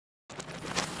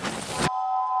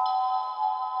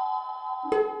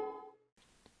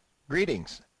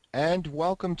Greetings, and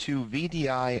welcome to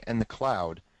VDI and the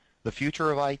Cloud, the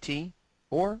Future of IT,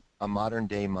 or a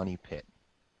Modern-Day Money Pit.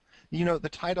 You know, the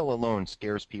title alone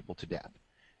scares people to death.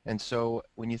 And so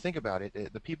when you think about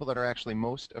it, the people that are actually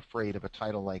most afraid of a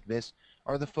title like this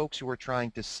are the folks who are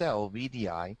trying to sell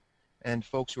VDI and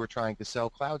folks who are trying to sell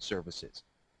cloud services.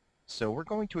 So we're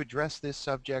going to address this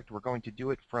subject. We're going to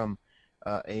do it from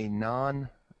a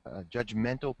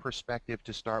non-judgmental perspective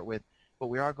to start with, but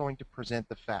we are going to present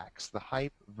the facts, the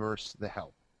hype versus the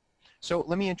help. So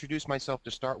let me introduce myself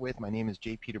to start with. My name is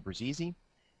J. Peter Bruzzese,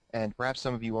 and perhaps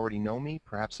some of you already know me.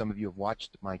 Perhaps some of you have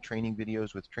watched my training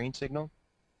videos with TrainSignal.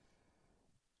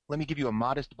 Let me give you a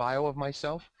modest bio of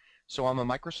myself. So I'm a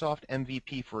Microsoft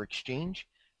MVP for Exchange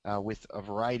with a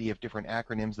variety of different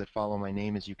acronyms that follow my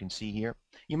name, as you can see here.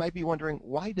 You might be wondering,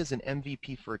 why does an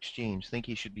MVP for Exchange think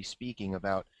he should be speaking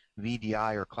about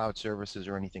VDI or cloud services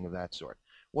or anything of that sort?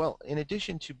 Well, in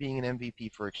addition to being an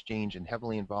MVP for Exchange and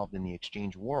heavily involved in the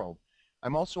Exchange world,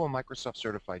 I'm also a Microsoft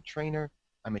certified trainer.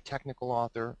 I'm a technical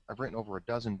author. I've written over a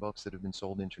dozen books that have been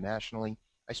sold internationally.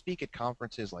 I speak at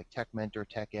conferences like Tech Mentor,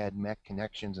 Tech Ed, Mech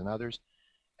Connections, and others.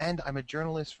 And I'm a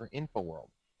journalist for InfoWorld.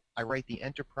 I write the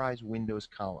Enterprise Windows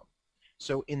column.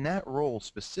 So in that role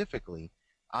specifically,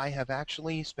 I have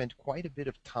actually spent quite a bit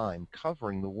of time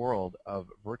covering the world of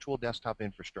virtual desktop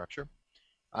infrastructure.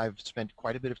 I've spent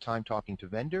quite a bit of time talking to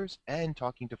vendors and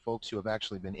talking to folks who have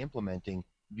actually been implementing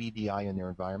VDI in their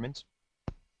environments.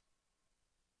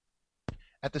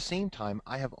 At the same time,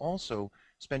 I have also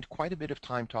spent quite a bit of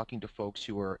time talking to folks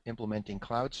who are implementing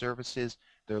cloud services.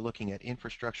 They're looking at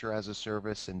infrastructure as a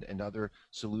service and other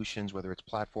solutions, whether it's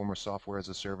platform or software as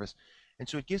a service. And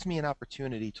so it gives me an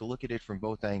opportunity to look at it from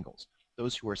both angles,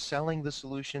 those who are selling the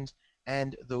solutions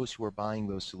and those who are buying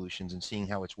those solutions and seeing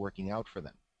how it's working out for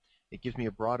them. It gives me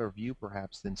a broader view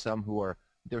perhaps than some who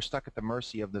they're stuck at the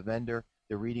mercy of the vendor.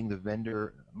 They're reading the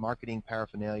vendor marketing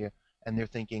paraphernalia and they're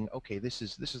thinking, okay, this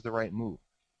is the right move.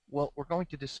 Well, we're going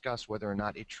to discuss whether or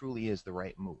not it truly is the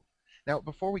right move. Now,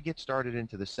 before we get started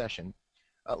into the session,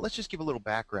 let's just give a little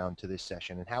background to this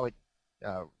session and how it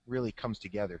really comes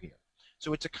together here.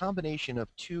 So it's a combination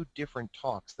of two different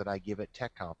talks that I give at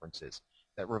tech conferences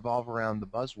that revolve around the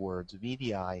buzzwords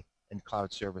VDI and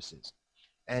cloud services.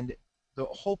 And the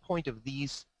whole point of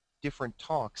these different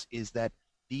talks is that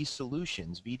these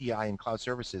solutions, VDI and cloud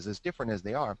services, as different as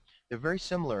they are, they're very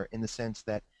similar in the sense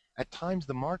that at times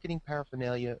the marketing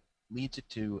paraphernalia leads it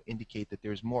to indicate that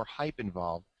there's more hype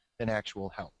involved than actual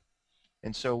help.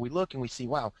 And so we look and we see,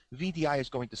 wow, VDI is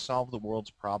going to solve the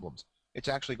world's problems. It's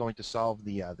actually going to solve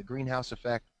the greenhouse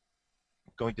effect,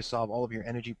 going to solve all of your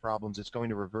energy problems. It's going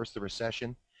to reverse the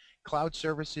recession. Cloud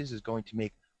services is going to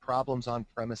make problems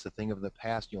on-premise a thing of the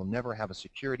past. You'll never have a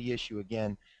security issue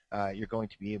again. You're going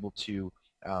to be able to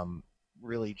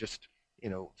really just,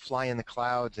 fly in the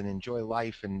clouds and enjoy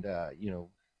life and,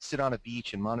 sit on a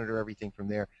beach and monitor everything from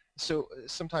there. So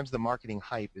sometimes the marketing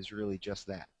hype is really just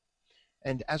that.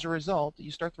 And as a result,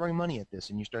 you start throwing money at this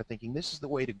and you start thinking, this is the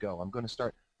way to go. I'm going to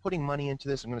start putting money into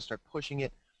this. I'm going to start pushing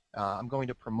it. I'm going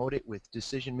to promote it with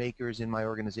decision makers in my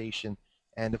organization.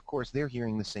 And of course, they're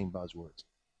hearing the same buzzwords.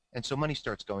 And so money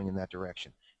starts going in that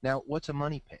direction. Now, what's a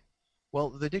money pit? Well,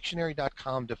 the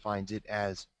dictionary.com defines it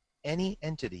as any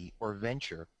entity or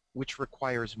venture which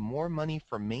requires more money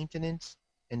for maintenance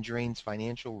and drains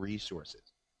financial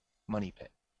resources. Money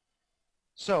pit.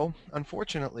 So,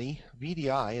 unfortunately,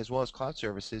 VDI as well as cloud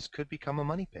services could become a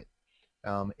money pit.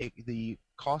 The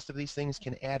cost of these things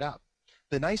can add up.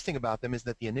 The nice thing about them is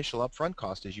that the initial upfront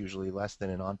cost is usually less than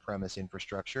an on-premise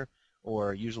infrastructure,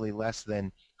 or usually less than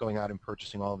going out and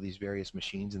purchasing all of these various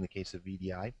machines in the case of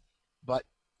VDI. But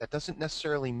that doesn't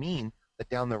necessarily mean that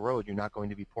down the road you're not going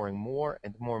to be pouring more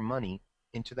and more money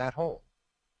into that hole.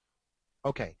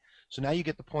 Okay, so now you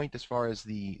get the point as far as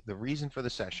the reason for the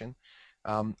session.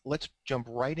 Let's jump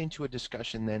right into a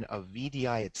discussion then of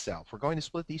VDI itself. We're going to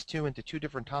split these two into two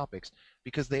different topics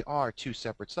because they are two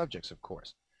separate subjects, of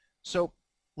course. So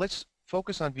let's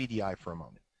focus on VDI for a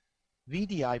moment.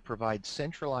 VDI provides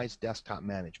centralized desktop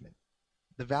management.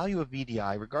 The value of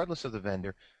VDI, regardless of the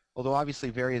vendor, although obviously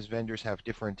various vendors have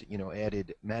different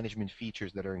added management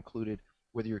features that are included,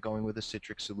 whether you're going with a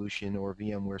Citrix solution or a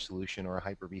VMware solution or a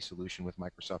Hyper-V solution with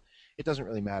Microsoft, it doesn't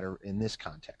really matter in this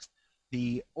context.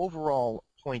 The overall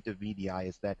point of VDI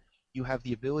is that you have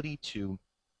the ability to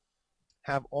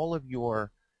have all of your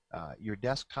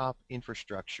desktop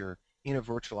infrastructure in a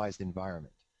virtualized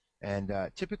environment. And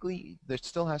typically, there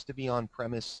still has to be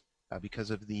on-premise because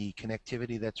of the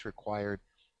connectivity that's required.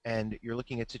 And you're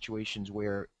looking at situations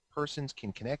where persons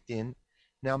can connect in.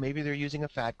 Now, maybe they're using a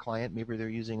fat client. Maybe they're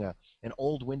using an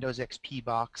old Windows XP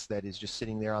box that is just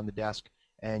sitting there on the desk.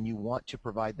 and you want to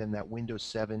provide them that Windows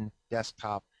 7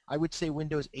 desktop. I would say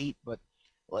Windows 8, but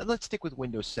let's stick with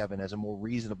Windows 7 as a more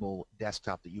reasonable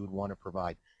desktop that you would want to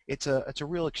provide. It's a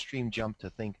real extreme jump to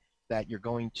think that you're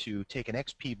going to take an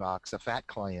XP box, a fat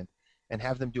client, and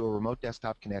have them do a remote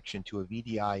desktop connection to a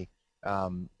VDI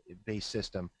based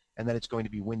system, and that it's going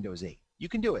to be Windows 8. You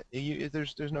can do it.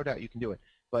 There's no doubt you can do it.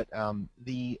 But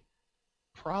the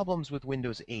problems with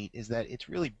Windows 8 is that it's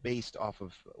really based off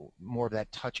of more of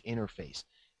that touch interface,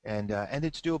 and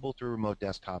it's doable through remote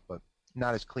desktop, but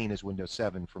not as clean as Windows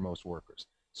 7 for most workers.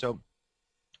 So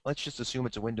let's just assume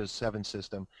it's a Windows 7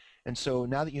 system. And so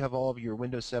now that you have all of your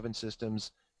Windows 7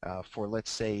 systems for,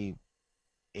 let's say,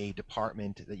 a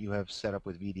department that you have set up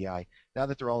with VDI, now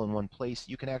that they're all in one place,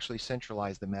 you can actually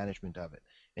centralize the management of it.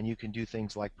 And you can do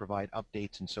things like provide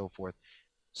updates and so forth.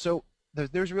 So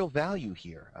there's real value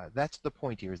here. That's the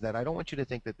point here, is that I don't want you to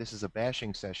think that this is a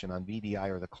bashing session on VDI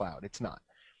or the cloud. It's not.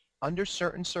 Under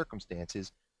certain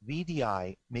circumstances,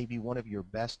 VDI may be one of your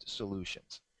best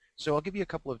solutions. So I'll give you a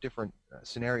couple of different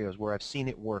scenarios where I've seen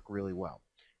it work really well.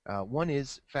 One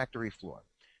is factory floor.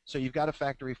 So you've got a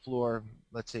factory floor,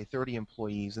 let's say 30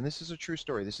 employees, and this is a true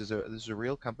story. This is a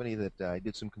real company that I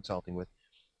did some consulting with,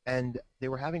 and they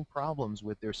were having problems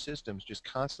with their systems just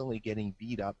constantly getting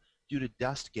beat up due to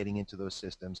dust getting into those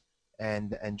systems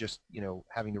and just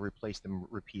having to replace them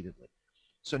repeatedly.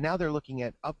 So now they're looking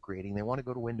at upgrading. They want to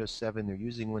go to Windows 7. They're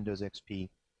using Windows XP.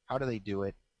 How do they do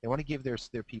it? They want to give their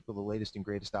people the latest and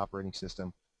greatest operating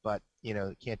system, but they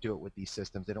can't do it with these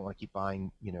systems. They don't want to keep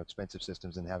buying expensive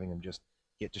systems and having them just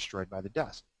get destroyed by the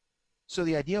dust. So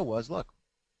the idea was, look,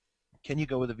 can you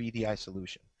go with a VDI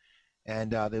solution?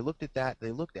 And they looked at that.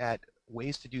 They looked at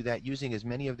ways to do that using as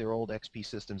many of their old XP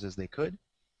systems as they could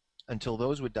until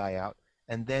those would die out,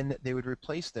 and then they would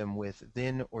replace them with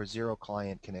thin or zero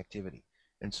client connectivity.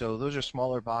 And so those are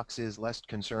smaller boxes, less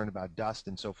concerned about dust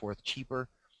and so forth, cheaper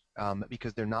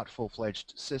because they're not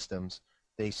full-fledged systems.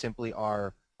 They simply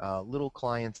are little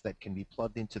clients that can be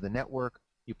plugged into the network.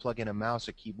 You plug in a mouse,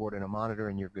 a keyboard, and a monitor,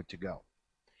 and you're good to go.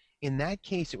 In that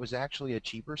case, it was actually a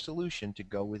cheaper solution to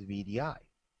go with VDI.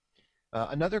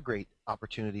 Another great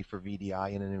opportunity for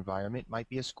VDI in an environment might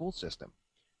be a school system.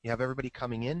 You have everybody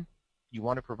coming in. You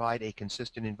want to provide a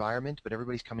consistent environment, but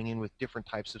everybody's coming in with different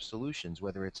types of solutions,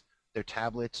 whether it's their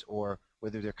tablets or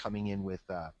whether they're coming in with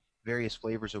various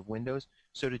flavors of Windows.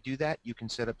 So to do that, you can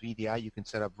set up VDI. You can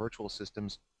set up virtual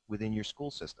systems within your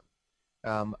school system.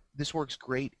 This works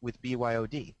great with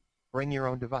BYOD. Bring your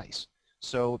own device.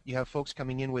 So you have folks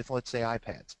coming in with, let's say,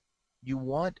 iPads. You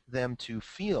want them to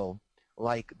feel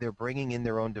like they're bringing in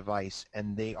their own device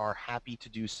and they are happy to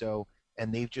do so,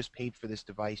 and they've just paid for this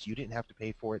device. You didn't have to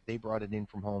pay for it. They brought it in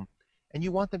from home. And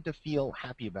you want them to feel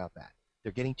happy about that.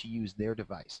 They're getting to use their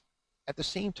device. At the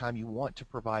same time, you want to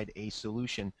provide a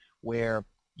solution where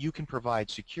you can provide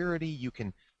security, you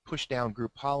can push down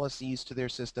group policies to their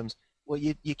systems. Well,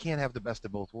 you can't have the best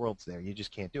of both worlds there. You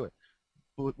just can't do it.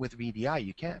 But with VDI,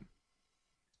 you can.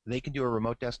 They can do a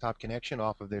remote desktop connection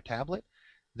off of their tablet.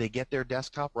 They get their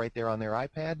desktop right there on their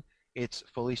iPad. It's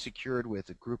fully secured with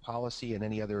a group policy and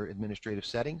any other administrative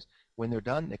settings. When they're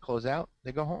done, they close out,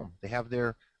 they go home. They have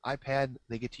their iPad,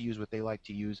 they get to use what they like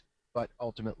to use, but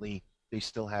ultimately they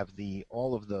still have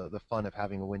all of the fun of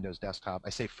having a Windows desktop. I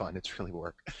say fun, it's really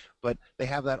work, but they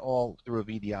have that all through a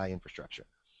VDI infrastructure.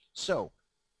 So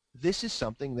this is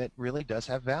something that really does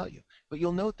have value. But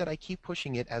you'll note that I keep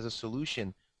pushing it as a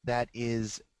solution that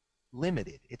is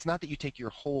limited. It's not that you take your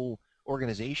whole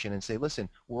organization and say, listen,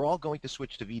 we're all going to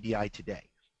switch to VDI today.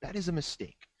 That is a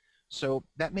mistake. So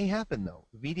that may happen, though.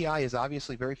 VDI is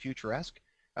obviously very futuresque.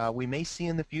 We may see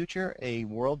in the future a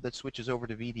world that switches over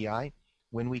to VDI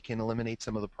when we can eliminate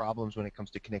some of the problems when it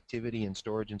comes to connectivity and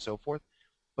storage and so forth.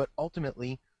 But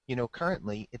ultimately,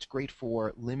 currently, it's great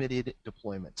for limited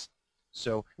deployments.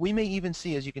 So we may even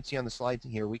see, as you can see on the slides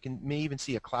here, may even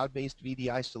see a cloud-based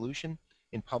VDI solution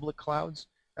in public clouds.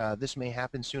 This may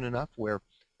happen soon enough where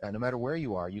no matter where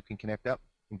you are, you can connect up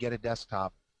and get a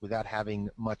desktop without having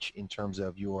much in terms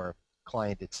of your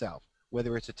client itself.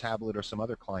 Whether it's a tablet or some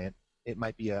other client, it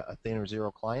might be a thin or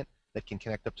zero client that can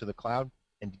connect up to the cloud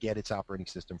and get its operating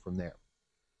system from there.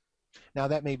 Now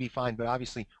that may be fine, but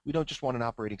obviously we don't just want an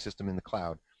operating system in the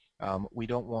cloud. We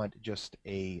don't want just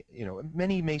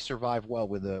many may survive well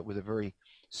with a very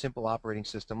simple operating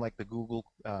system like the Google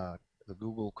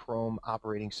Chrome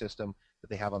operating system that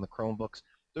they have on the Chromebooks.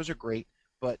 Those are great,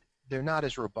 but they're not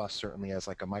as robust certainly as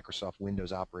like a Microsoft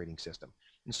Windows operating system.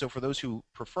 And so for those who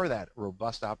prefer that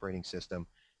robust operating system,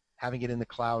 having it in the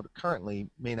cloud currently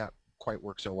may not quite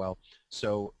work so well.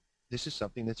 So this is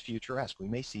something that's futuresque. We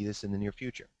may see this in the near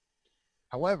future.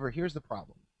 However, here's the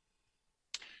problem.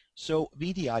 So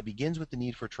VDI begins with the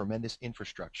need for tremendous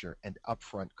infrastructure and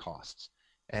upfront costs.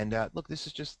 And look, this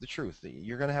is just the truth.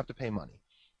 You're going to have to pay money.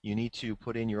 You need to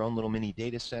put in your own little mini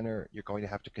data center. You're going to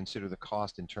have to consider the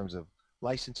cost in terms of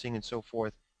licensing and so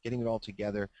forth, getting it all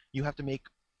together. You have to make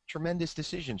tremendous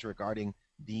decisions regarding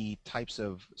the types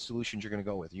of solutions you're going to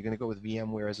go with. You're going to go with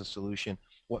VMware as a solution.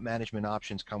 What management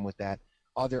options come with that?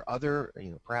 Are there other,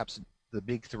 perhaps the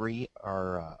big three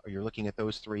are, you're looking at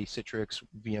those three, Citrix,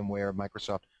 VMware,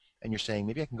 Microsoft, and you're saying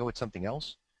maybe I can go with something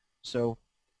else. So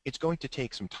it's going to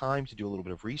take some time to do a little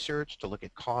bit of research, to look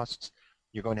at costs.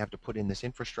 You're going to have to put in this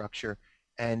infrastructure.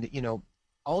 And,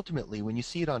 ultimately, when you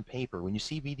see it on paper, when you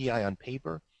see VDI on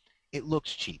paper, it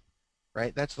looks cheap,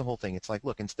 right? That's the whole thing. It's like,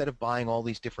 look, instead of buying all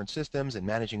these different systems and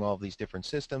managing all of these different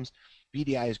systems,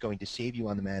 VDI is going to save you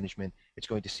on the management. It's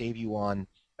going to save you on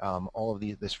all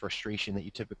of this frustration that you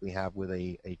typically have with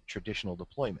a traditional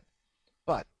deployment.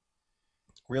 But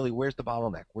really, where's the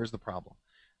bottleneck? Where's the problem?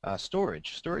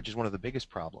 Storage. Storage is one of the biggest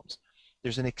problems.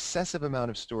 There's an excessive amount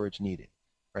of storage needed,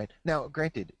 right? Now,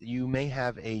 granted, you may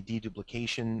have a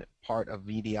deduplication part of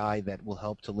VDI that will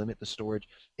help to limit the storage.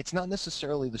 It's not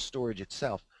necessarily the storage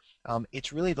itself.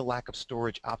 It's really the lack of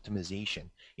storage optimization.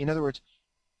 In other words,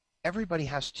 everybody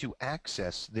has to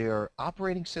access their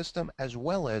operating system as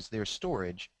well as their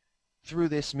storage through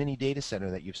this mini data center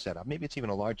that you've set up. Maybe it's even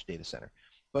a large data center.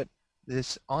 But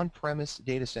this on-premise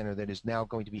data center that is now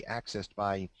going to be accessed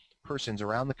by persons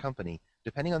around the company,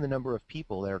 depending on the number of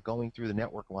people that are going through the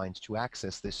network lines to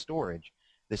access this storage,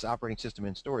 this operating system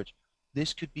and storage,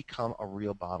 this could become a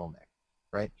real bottleneck,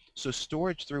 right? So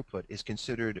storage throughput is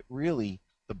considered really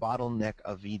the bottleneck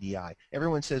of VDI.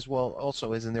 Everyone says, well,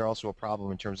 also, isn't there also a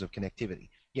problem in terms of connectivity?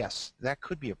 Yes, that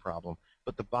could be a problem,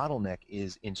 but the bottleneck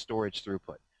is in storage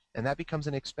throughput. And that becomes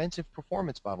an expensive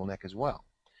performance bottleneck as well.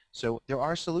 So there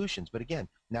are solutions, but again,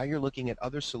 now you're looking at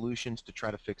other solutions to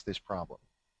try to fix this problem.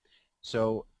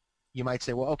 So you might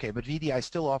say, well, okay, but VDI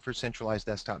still offers centralized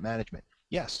desktop management.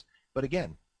 Yes, but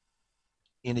again,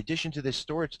 in addition to this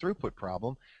storage throughput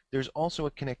problem, there's also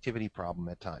a connectivity problem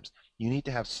at times. You need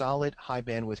to have solid, high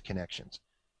bandwidth connections,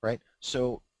 right?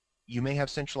 So you may have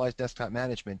centralized desktop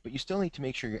management, but you still need to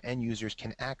make sure your end users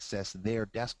can access their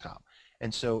desktop.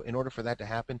 And so in order for that to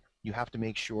happen, you have to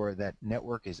make sure that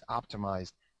network is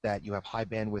optimized, that you have high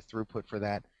bandwidth throughput for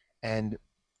that. And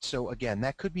so again,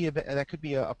 that could be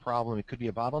a problem. It could be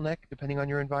a bottleneck depending on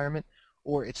your environment,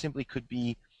 or it simply could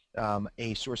be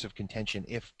a source of contention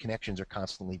if connections are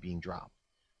constantly being dropped.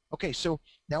 Okay, so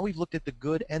now we've looked at the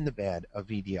good and the bad of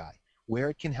VDI,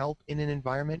 where it can help in an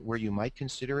environment, where you might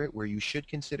consider it, where you should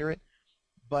consider it,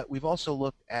 but we've also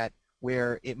looked at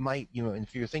where it might,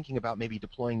 if you're thinking about maybe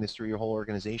deploying this through your whole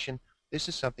organization, this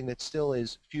is something that still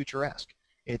is futuresque.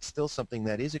 It's still something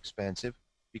that is expensive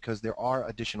because there are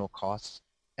additional costs,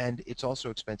 and it's also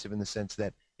expensive in the sense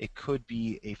that it could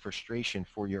be a frustration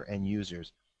for your end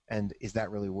users, and is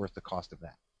that really worth the cost of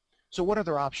that? So what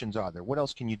other options are there? What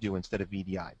else can you do instead of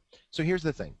VDI? So here's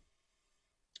the thing.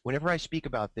 Whenever I speak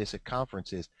about this at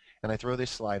conferences and I throw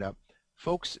this slide up,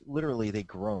 folks literally, they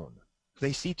groan.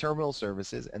 They see terminal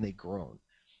services and they groan.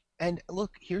 And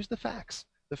look, here's the facts.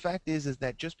 The fact is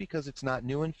that just because it's not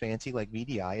new and fancy like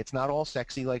VDI, it's not all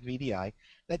sexy like VDI,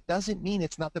 that doesn't mean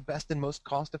it's not the best and most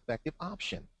cost-effective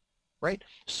option, right?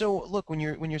 So look, when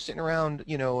you're sitting around,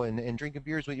 and drinking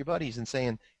beers with your buddies and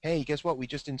saying, hey, guess what? We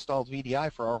just installed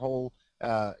VDI for our whole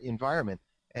environment,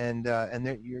 and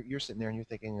you're sitting there and you're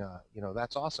thinking,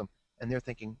 that's awesome. And they're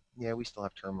thinking, yeah, we still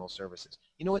have terminal services.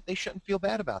 You know what? They shouldn't feel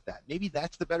bad about that. Maybe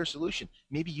that's the better solution.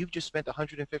 Maybe you've just spent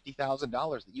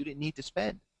 $150,000 that you didn't need to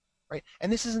spend, right?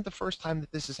 And this isn't the first time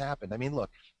that this has happened. I mean, look,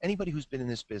 anybody who's been in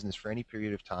this business for any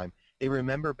period of time, they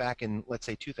remember back in, let's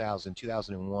say, 2000,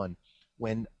 2001,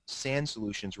 when SAN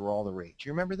solutions were all the rage.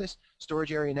 You remember this?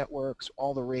 Storage area networks,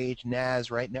 all the rage,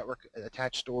 NAS, right? Network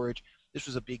attached storage. This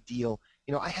was a big deal.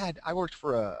 I worked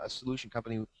for a solution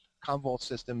company, Commvault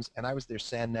Systems, and I was their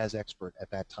SAN NAS expert at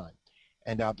that time.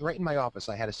 And right in my office,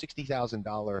 I had a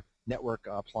 $60,000 network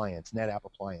appliance, NetApp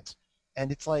appliance.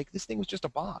 And it's like, this thing was just a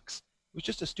box. It was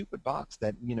just a stupid box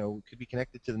that, could be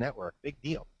connected to the network. Big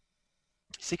deal.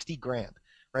 60 grand,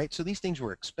 right? So these things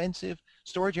were expensive.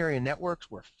 Storage area networks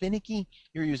were finicky.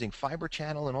 You're using fiber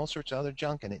channel and all sorts of other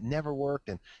junk, and it never worked.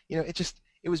 And,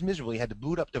 it was miserable. You had to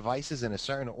boot up devices in a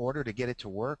certain order to get it to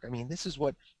work. I mean, this is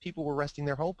what people were resting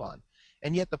their hope on.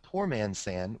 And yet the poor man's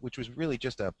SAN, which was really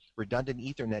just a redundant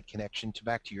Ethernet connection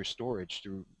back to your storage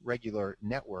through regular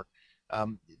network,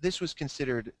 this was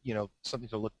considered, something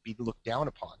to be looked down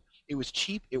upon. It was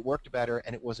cheap, it worked better,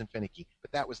 and it wasn't finicky,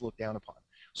 but that was looked down upon.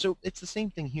 So it's the same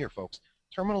thing here, folks.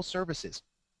 Terminal services,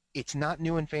 it's not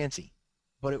new and fancy.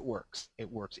 but it works.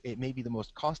 It works. It may be the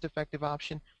most cost-effective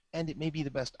option, and it may be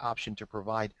the best option to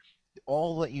provide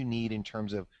all that you need in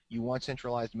terms of you want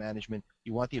centralized management,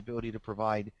 you want the ability to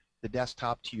provide the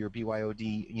desktop to your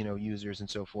BYOD, users and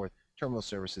so forth. Terminal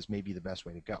services may be the best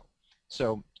way to go.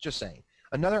 So just saying.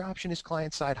 Another option is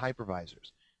client-side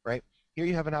hypervisors, right? Here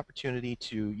you have an opportunity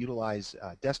to utilize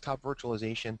desktop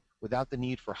virtualization without the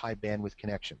need for high bandwidth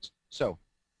connections. So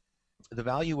the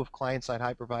value of client-side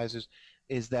hypervisors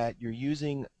is that you're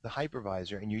using the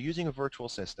hypervisor and you're using a virtual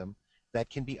system that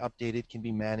can be updated, can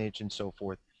be managed, and so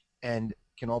forth, and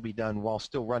can all be done while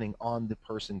still running on the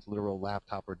person's literal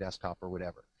laptop or desktop or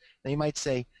whatever. Now you might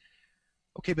say,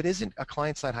 okay, but isn't a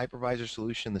client-side hypervisor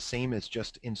solution the same as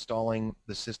just installing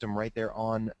the system right there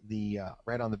on the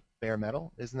bare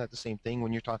metal? Isn't that the same thing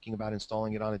when you're talking about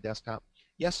installing it on a desktop?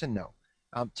 Yes and no.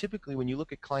 Typically, when you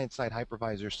look at client-side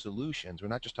hypervisor solutions, we're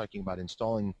not just talking about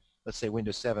installing, let's say,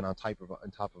 Windows 7 on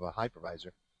top of a hypervisor.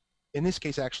 In this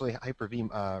case, actually, Hyper-V,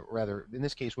 in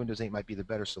this case, Windows 8 might be the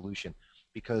better solution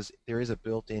because there is a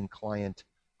built-in client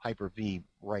Hyper-V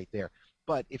right there.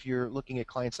 But if you're looking at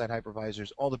client-side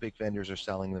hypervisors, all the big vendors are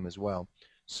selling them as well.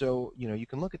 So, you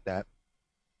can look at that.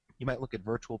 You might look at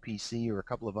Virtual PC or a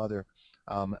couple of other,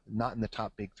 not in the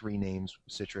top big three names,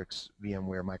 Citrix,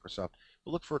 VMware, Microsoft,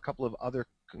 but look for a couple of other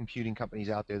computing companies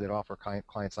out there that offer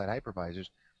client-side hypervisors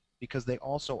because they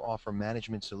also offer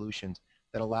management solutions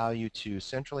that allow you to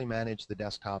centrally manage the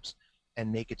desktops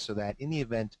and make it so that in the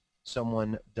event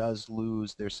someone does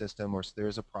lose their system or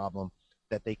there's a problem,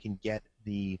 that they can get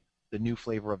the new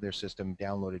flavor of their system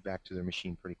downloaded back to their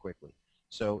machine pretty quickly.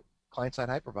 So client-side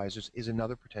hypervisors is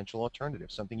another potential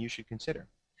alternative, something you should consider.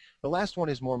 The last one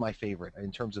is more my favorite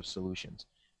in terms of solutions.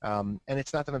 And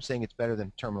it's not that I'm saying it's better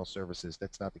than terminal services.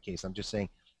 That's not the case. I'm just saying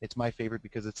it's my favorite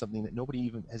because it's something that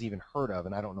nobody has even heard of,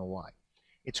 and I don't know why.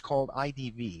 It's called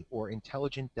IDV, or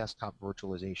Intelligent Desktop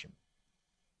Virtualization.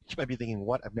 You might be thinking,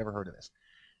 what? I've never heard of this.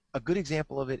 A good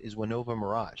example of it is Winova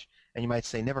Mirage. And you might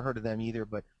say, never heard of them either,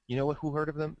 but you know what? Who heard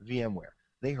of them? VMware.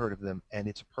 They heard of them, and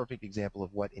it's a perfect example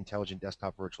of what Intelligent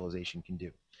Desktop Virtualization can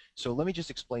do. So let me just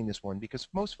explain this one, because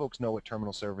most folks know what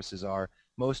terminal services are.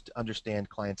 Most understand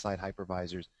client-side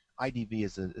hypervisors. IDV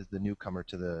is the newcomer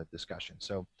to the discussion.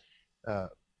 So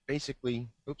basically,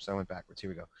 oops, I went backwards. Here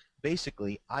we go.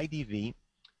 Basically, IDV,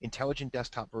 Intelligent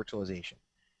Desktop Virtualization.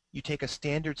 You take a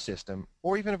standard system,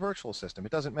 or even a virtual system.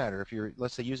 It doesn't matter if you're,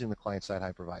 let's say, using the client-side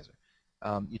hypervisor.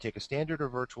 You take a standard or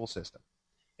virtual system,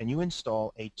 and you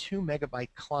install a 2 megabyte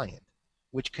client,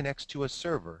 which connects to a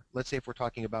server. Let's say if we're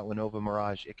talking about Winova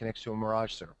Mirage, it connects to a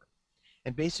Mirage server.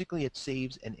 And basically, it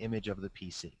saves an image of the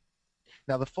PC.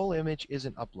 Now, the full image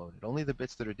isn't uploaded, only the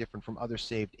bits that are different from other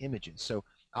saved images. So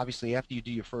obviously, after you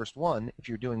do your first one, if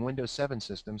you're doing Windows 7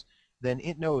 systems, then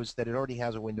it knows that it already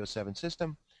has a Windows 7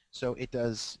 system. So it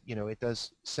does, it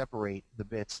does separate the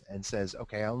bits and says,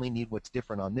 okay, I only need what's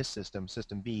different on this system,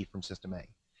 System B, from System A.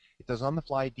 It does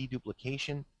on-the-fly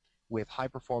deduplication with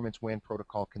high-performance WAN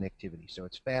protocol connectivity. So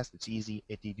it's fast, it's easy,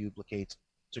 it deduplicates.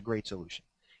 It's a great solution.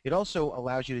 It also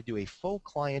allows you to do a full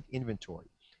client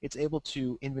inventory. It's able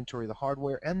to inventory the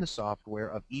hardware and the software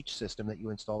of each system that you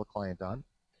install a client on.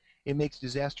 It makes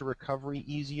disaster recovery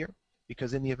easier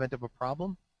because in the event of a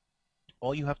problem,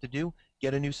 all you have to do,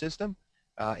 get a new system,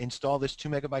 install this 2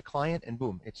 megabyte client, and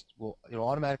boom, it'll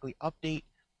automatically update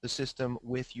the system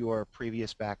with your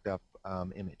previous backed up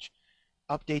image.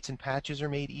 Updates and patches are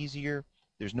made easier.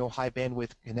 There's no high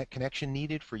bandwidth connection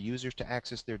needed for users to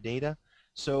access their data.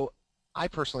 So I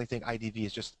personally think IDV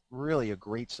is just really a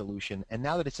great solution, and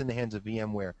now that it's in the hands of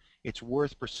VMware, it's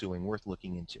worth pursuing, worth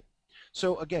looking into.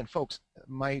 So again, folks,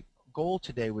 my goal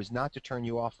today was not to turn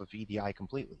you off of VDI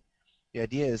completely. The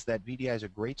idea is that VDI is a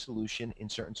great solution in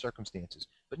certain circumstances,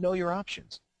 but know your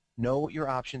options. Know your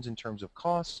options in terms of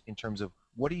costs, in terms of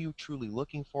what are you truly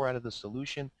looking for out of the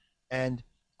solution, and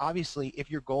obviously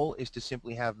if your goal is to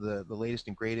simply have the latest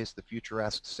and greatest, the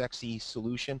futuresque, sexy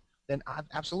solution, then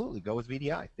absolutely go with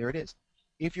VDI. There it is.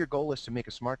 If your goal is to make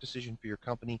a smart decision for your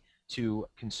company to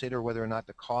consider whether or not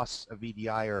the costs of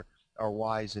VDI are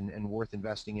wise and worth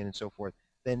investing in and so forth,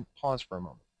 then pause for a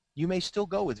moment. You may still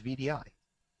go with VDI,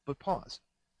 but pause.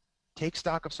 Take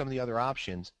stock of some of the other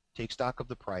options, take stock of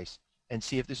the price, and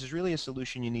see if this is really a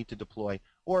solution you need to deploy,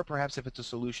 or perhaps if it's a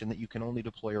solution that you can only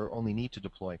deploy or only need to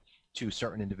deploy to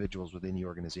certain individuals within the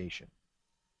organization.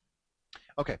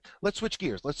 Okay, let's switch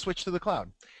gears. Let's switch to the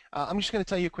cloud. I'm just going to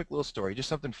tell you a quick little story, just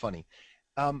something funny.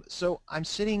 So I'm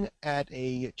sitting at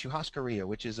a churrascaria,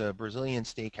 which is a Brazilian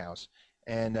steakhouse,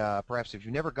 and perhaps if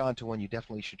you've never gone to one, you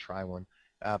definitely should try one.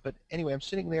 But anyway, I'm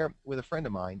sitting there with a friend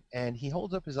of mine, and he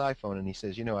holds up his iPhone and he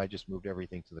says, I just moved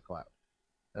everything to the cloud.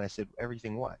 And I said,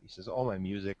 everything what? He says, all my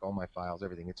music, all my files,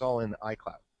 everything. It's all in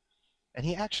iCloud. And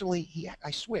he actually,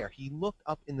 I swear, he looked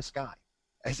up in the sky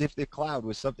as if the cloud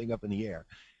was something up in the air.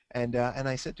 And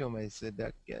I said to him, I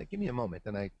said, give me a moment.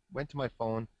 And I went to my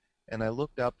phone and I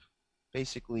looked up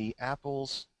basically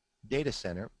Apple's data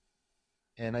center.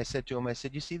 And I said to him, I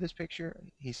said, you see this picture?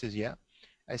 He says, yeah.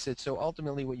 I said, so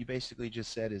ultimately what you basically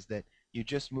just said is that you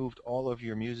just moved all of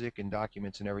your music and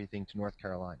documents and everything to North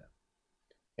Carolina.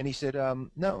 And he said,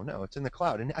 no, no, it's in the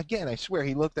cloud. And again, I swear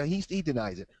he looked, he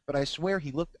denies it, but I swear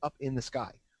he looked up in the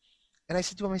sky. And I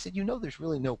said to him, I said, you know there's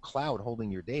really no cloud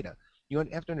holding your data. You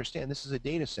have to understand this is a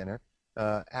data center.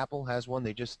 Apple has one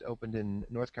they just opened in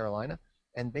North Carolina.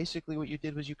 And basically what you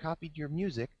did was you copied your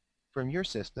music from your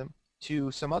system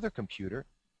to some other computer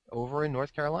over in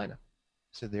North Carolina.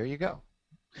 So there you go.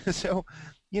 So,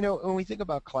 when we think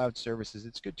about cloud services,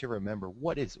 it's good to remember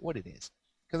what it is.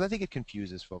 Because I think it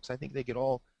confuses folks. I think they get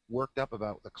all worked up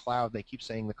about the cloud. They keep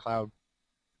saying the cloud.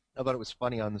 I thought it was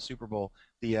funny on the Super Bowl,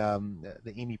 the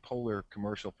Amy Poehler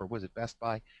commercial for, was it Best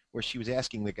Buy, where she was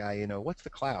asking the guy, what's the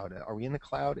cloud? Are we in the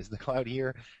cloud? Is the cloud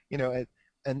here?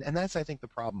 And that's, I think, the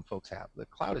problem folks have. The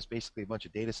cloud is basically a bunch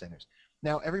of data centers.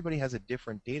 Now, everybody has a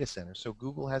different data center. So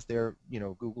Google has their,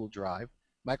 Google Drive.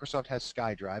 Microsoft has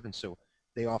SkyDrive, and so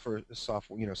they offer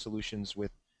software, solutions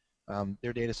with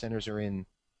their data centers are in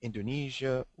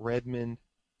Indonesia, Redmond.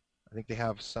 I think they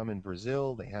have some in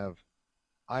Brazil. They have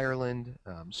Ireland.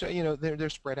 So they're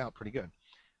spread out pretty good.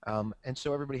 And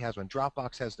so everybody has one.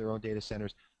 Dropbox has their own data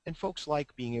centers, and folks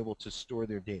like being able to store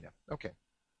their data. Okay,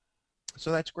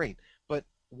 so that's great. But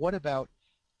what about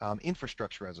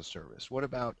infrastructure as a service? What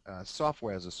about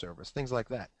software as a service? Things like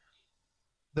that.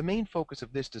 The main focus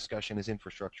of this discussion is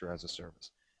infrastructure as a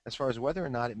service, as far as whether or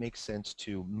not it makes sense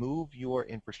to move your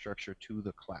infrastructure to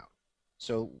the cloud.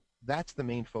 So that's the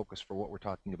main focus for what we're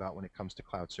talking about when it comes to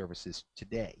cloud services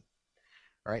today.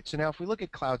 All right, so now if we look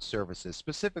at cloud services,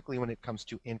 specifically when it comes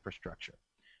to infrastructure,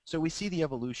 so we see the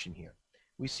evolution here.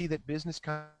 We see that business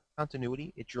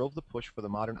continuity, it drove the push for the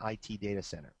modern IT data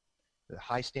center. The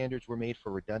high standards were made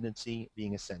for redundancy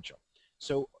being essential.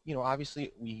 So,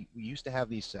 obviously we used to have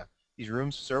these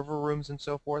rooms, server rooms and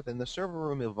so forth, and the server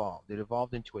room evolved. It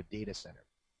evolved into a data center.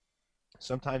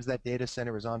 Sometimes that data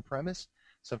center is on-premise,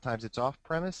 sometimes it's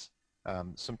off-premise,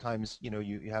 sometimes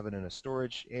you have it in a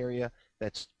storage area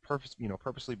that's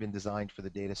purposely been designed for the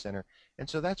data center, and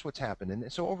so that's what's happened.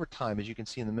 And so over time, as you can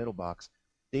see in the middle box,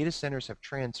 data centers have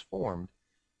transformed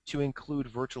to include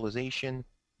virtualization,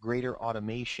 greater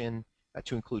automation,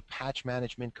 to include patch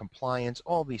management, compliance,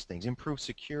 all these things, improved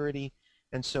security,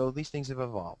 and so these things have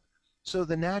evolved. So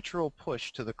the natural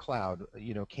push to the cloud,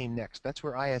 came next. That's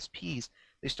where ISPs,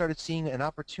 they started seeing an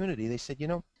opportunity. They said,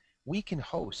 we can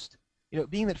host,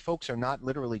 being that folks are not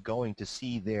literally going to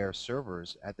see their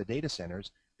servers at the data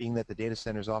centers, being that the data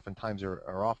centers oftentimes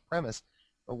are off-premise,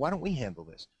 why don't we handle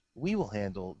this? We will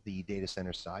handle the data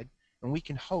center side, and we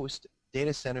can host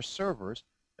data center servers,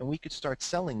 and we could start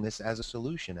selling this as a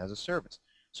solution, as a service.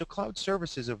 So cloud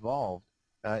services evolved,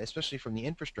 especially from the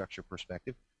infrastructure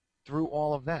perspective, through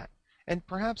all of that. And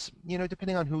perhaps,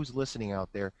 depending on who's listening out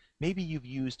there, maybe you've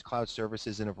used cloud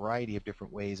services in a variety of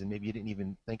different ways, and maybe you didn't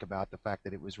even think about the fact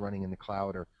that it was running in the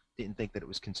cloud, or didn't think that it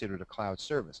was considered a cloud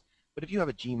service. But if you have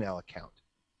a Gmail account,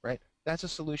 right, that's a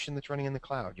solution that's running in the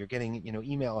cloud. You're getting,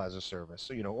 email as a service,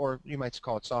 so, or you might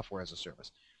call it software as a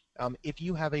service. If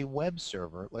you have a web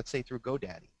server, let's say through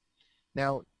GoDaddy.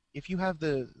 Now, if you have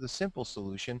the simple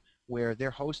solution where they're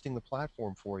hosting the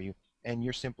platform for you, and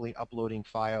you're simply uploading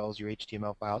files, your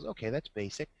HTML files, okay, that's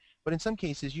basic. But in some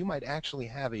cases, you might actually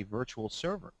have a virtual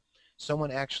server. Someone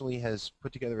actually has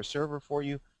put together a server for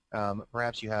you.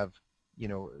 Perhaps you have,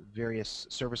 various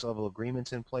service level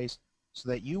agreements in place so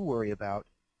that you worry about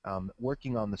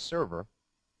working on the server.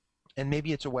 And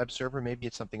maybe it's a web server, maybe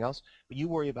it's something else, but you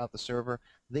worry about the server.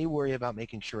 They worry about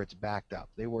making sure it's backed up.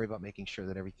 They worry about making sure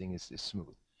that everything is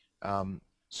smooth.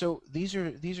 So these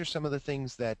are some of the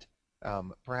things that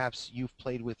perhaps you've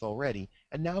played with already,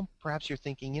 and now perhaps you're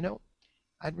thinking,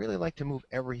 I'd really like to move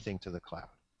everything to the cloud.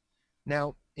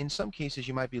 Now, in some cases,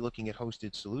 you might be looking at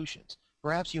hosted solutions.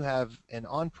 Perhaps you have an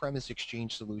on-premise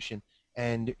Exchange solution,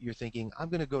 and you're thinking, I'm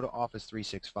going to go to Office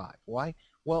 365. Why?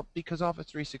 Well, because Office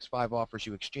 365 offers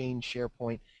you Exchange,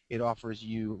 SharePoint, it offers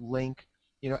you Link.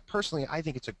 Personally, I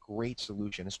think it's a great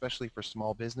solution, especially for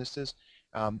small businesses.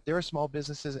 There are small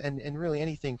businesses, and really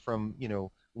anything from,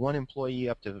 one employee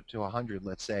up to 100,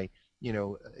 let's say,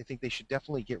 I think they should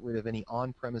definitely get rid of any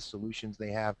on-premise solutions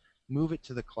they have, move it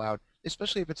to the cloud,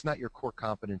 especially if it's not your core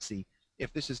competency,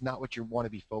 if this is not what you want to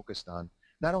be focused on.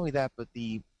 Not only that, but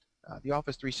the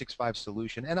Office 365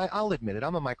 solution, and I'll admit it,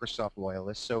 I'm a Microsoft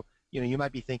loyalist, so You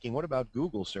might be thinking, what about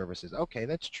Google services? Okay,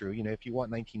 that's true. If you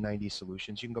want 1990s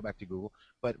solutions, you can go back to Google.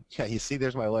 But yeah, you see,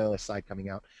 there's my loyalist side coming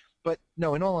out. But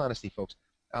no, in all honesty, folks,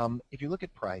 if you look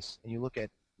at price and you look at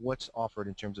what's offered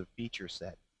in terms of feature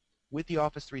set, with the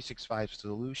Office 365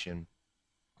 solution,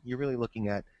 you're really looking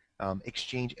at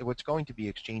Exchange, what's going to be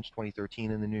Exchange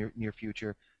 2013 in the near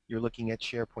future. You're looking at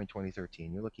SharePoint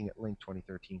 2013. You're looking at Link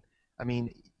 2013. I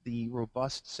mean, the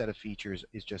robust set of features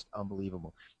is just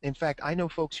unbelievable. In fact, I know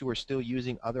folks who are still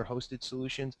using other hosted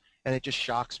solutions, and it just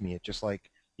shocks me. It just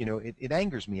like, it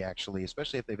angers me actually,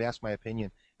 especially if they've asked my opinion,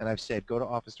 and I've said, go to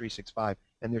Office 365,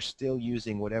 and they're still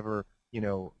using whatever,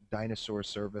 dinosaur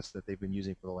service that they've been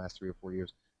using for the last 3 or 4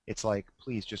 years. It's like,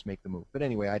 please just make the move. But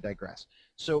anyway, I digress.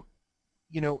 So,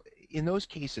 in those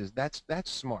cases, that's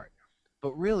smart.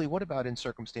 But really, what about in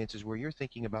circumstances where you're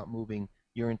thinking about moving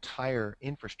your entire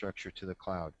infrastructure to the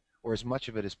cloud, or as much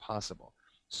of it as possible?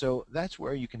 So that's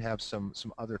where you can have some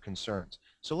other concerns.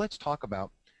 So let's talk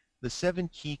about the 7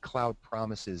 key cloud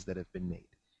promises that have been made.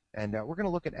 And we're going to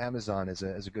look at Amazon as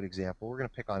a good example. We're going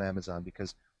to pick on Amazon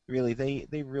because really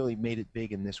they really made it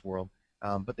big in this world,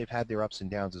 but they've had their ups and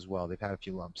downs as well. They've had a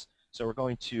few lumps. So we're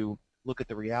going to look at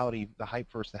the reality, the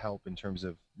hype versus the help in terms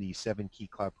of the 7 key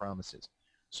cloud promises.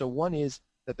 So one is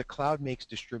that the cloud makes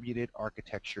distributed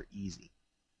architecture easy.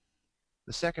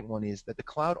 The second one is that the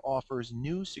cloud offers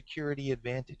new security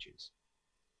advantages.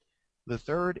 The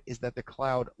third is that the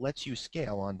cloud lets you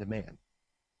scale on demand.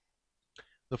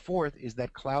 The fourth is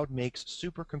that cloud makes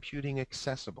supercomputing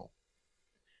accessible.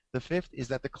 The fifth is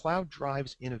that the cloud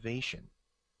drives innovation.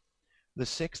 The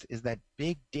sixth is that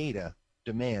big data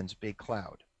demands big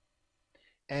cloud.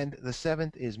 And the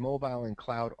seventh is mobile and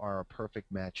cloud are a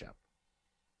perfect matchup.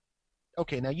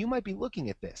 Okay, now you might be looking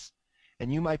at this,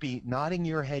 and you might be nodding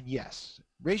your head yes.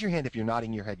 Raise your hand if you're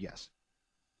nodding your head yes.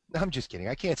 I'm just kidding.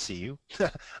 I can't see you.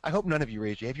 I hope none of you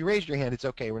raised your hand. If you raised your hand, it's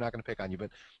okay. We're not going to pick on you.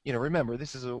 But remember,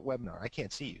 this is a webinar. I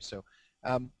can't see you.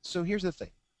 So here's the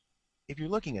thing. If you're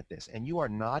looking at this and you are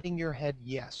nodding your head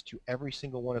yes to every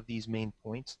single one of these main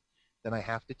points, then I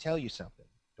have to tell you something.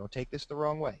 Don't take this the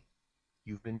wrong way.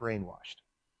 You've been brainwashed.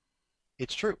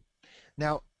 It's true.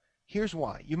 Now, here's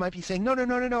why. You might be saying, no,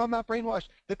 I'm not brainwashed.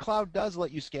 The cloud does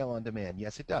let you scale on demand.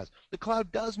 Yes, it does. The cloud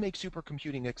does make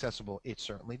supercomputing accessible. It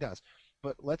certainly does.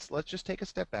 But let's just take a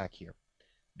step back here,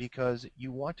 because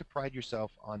you want to pride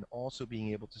yourself on also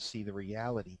being able to see the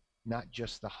reality, not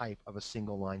just the hype of a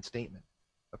single line statement.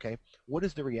 Okay? What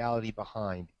is the reality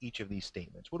behind each of these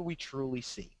statements? What do we truly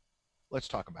see? Let's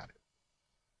talk about it.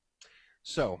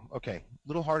 So, okay, a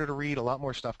little harder to read, a lot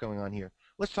more stuff going on here.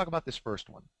 Let's talk about this first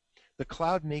one. The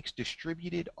cloud makes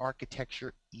distributed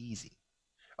architecture easy.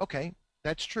 Okay,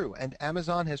 that's true, and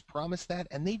Amazon has promised that,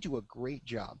 and they do a great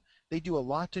job. They do a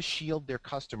lot to shield their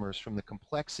customers from the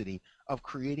complexity of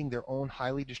creating their own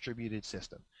highly distributed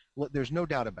system. There's no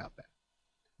doubt about that.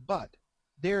 But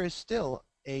there is still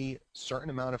a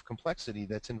certain amount of complexity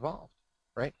that's involved,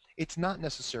 right? It's not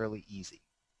necessarily easy.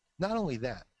 Not only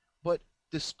that, but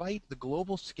despite the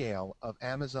global scale of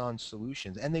Amazon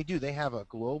solutions, and they have a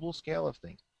global scale of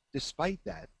things, despite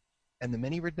that, and the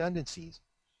many redundancies,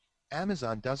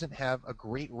 Amazon doesn't have a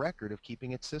great record of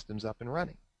keeping its systems up and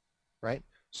running, right?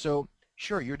 So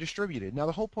sure, you're distributed. Now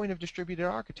the whole point of distributed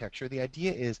architecture, the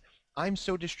idea is I'm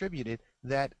so distributed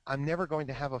that I'm never going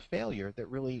to have a failure that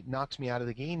really knocks me out of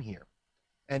the game here.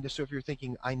 And so if you're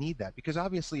thinking, I need that, because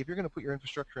obviously if you're going to put your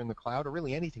infrastructure in the cloud, or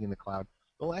really anything in the cloud,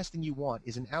 the last thing you want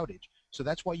is an outage. So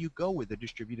that's why you go with the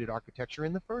distributed architecture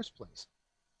in the first place.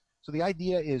 So the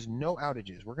idea is no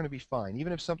outages. We're going to be fine.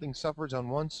 Even if something suffers on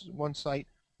one site,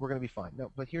 we're going to be fine.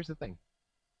 No, but here's the thing.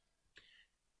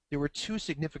 There were 2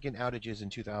 significant outages in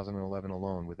 2011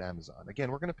 alone with Amazon.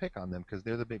 Again, we're going to pick on them because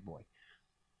they're the big boy.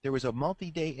 There was a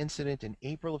multi-day incident in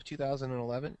April of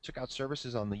 2011. It took out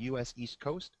services on the U.S. East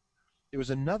Coast. There was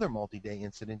another multi-day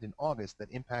incident in August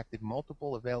that impacted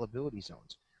multiple availability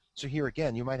zones. So here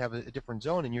again, you might have a different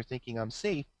zone and you're thinking I'm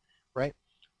safe, right?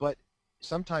 But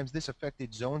sometimes this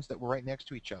affected zones that were right next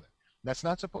to each other. That's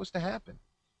not supposed to happen.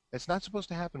 That's not supposed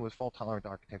to happen with fault-tolerant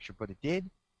architecture, but it did.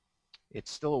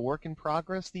 It's still a work in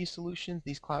progress, these solutions,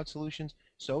 these cloud solutions,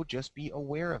 so just be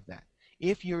aware of that.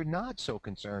 If you're not so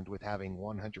concerned with having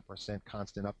 100%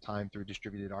 constant uptime through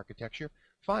distributed architecture,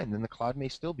 fine, then the cloud may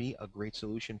still be a great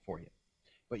solution for you.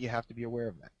 But you have to be aware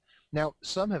of that. Now,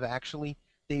 some have actually,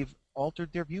 they've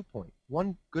altered their viewpoint.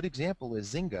 One good example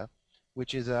is Zynga,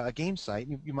 which is a game site.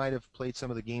 You might have played some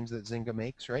of the games that Zynga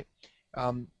makes, right?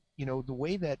 The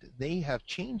way that they have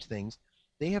changed things,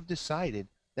 they have decided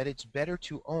that it's better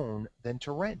to own than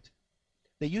to rent.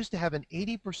 They used to have an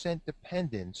 80%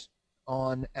 dependence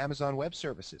on Amazon Web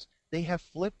Services. They have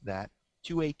flipped that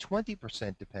to a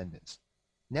 20% dependence.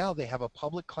 Now they have a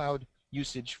public cloud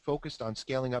usage focused on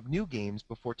scaling up new games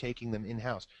before taking them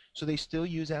in-house. So they still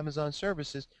use Amazon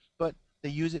services, but they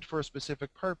use it for a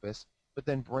specific purpose, but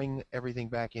then bring everything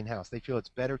back in-house. They feel it's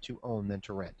better to own than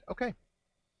to rent. Okay,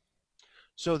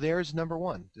 so there's number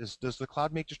one. Does the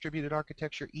cloud make distributed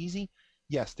architecture easy?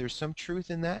 Yes, there's some truth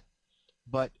in that,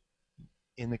 but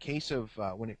in the case of,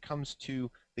 when it comes to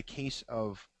the case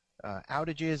of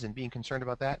outages and being concerned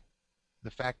about that, the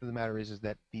fact of the matter is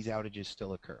that these outages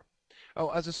still occur. Oh,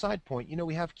 as a side point,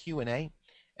 we have Q&A,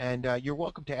 and you're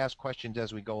welcome to ask questions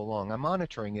as we go along. I'm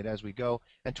monitoring it as we go,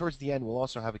 and towards the end we'll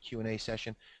also have a Q&A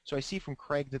session. So I see from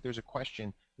Craig that there's a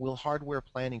question, will hardware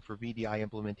planning for VDI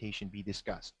implementation be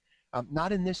discussed?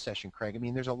 Not in this session, Craig. I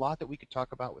mean, there's a lot that we could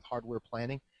talk about with hardware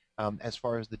planning as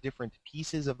far as the different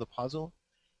pieces of the puzzle.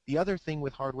 The other thing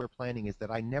with hardware planning is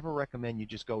that I never recommend you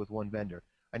just go with one vendor.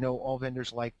 I know all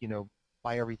vendors like,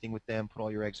 buy everything with them, put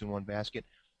all your eggs in one basket.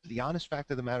 The honest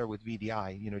fact of the matter with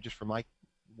VDI, just from my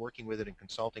working with it and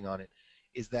consulting on it,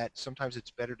 is that sometimes it's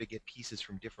better to get pieces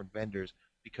from different vendors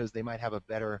because they might have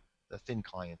a thin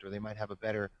client, or they might have a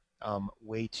better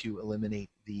way to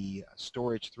eliminate the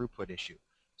storage throughput issue.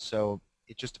 So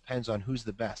it just depends on who's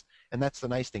the best. And that's the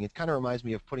nice thing. It kind of reminds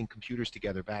me of putting computers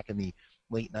together back in the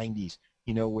late 90s,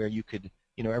 where you could,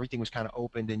 everything was kind of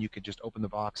opened and you could just open the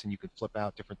box and you could flip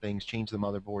out different things, change the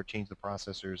motherboard, change the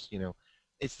processors,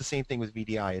 It's the same thing with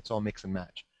VDI. It's all mix and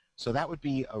match. So that would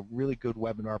be a really good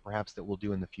webinar perhaps that we'll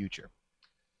do in the future.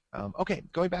 Okay,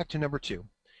 going back to number 2.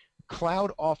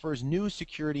 Cloud offers new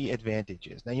security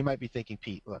advantages. Now you might be thinking,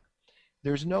 Pete, look,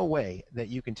 there's no way that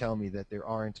you can tell me that there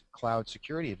aren't cloud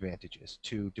security advantages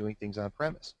to doing things on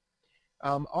premise.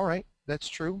 All right, that's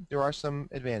true. There are some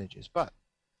advantages, but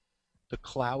the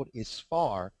cloud is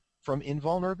far from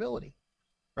invulnerability,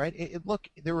 right? Look,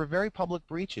 there were very public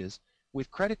breaches with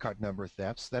credit card number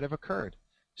thefts that have occurred.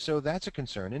 So that's a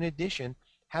concern. In addition,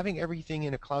 having everything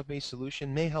in a cloud-based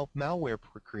solution may help malware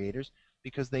creators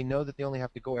because they know that they only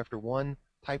have to go after one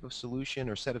type of solution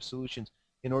or set of solutions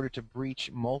in order to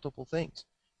breach multiple things.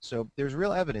 So there's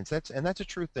real evidence, that's a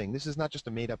true thing. This is not just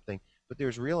a made-up thing, but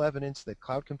there's real evidence that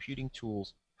cloud computing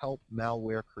tools help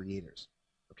malware creators.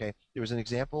 Okay, there was an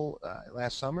example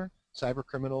last summer. Cyber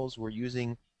criminals were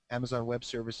using Amazon Web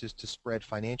Services to spread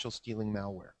financial stealing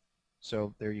malware.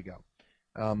 So there you go.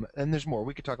 And there's more.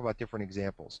 We could talk about different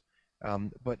examples.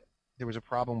 But there was a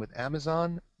problem with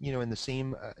Amazon, in the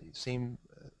same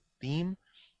theme.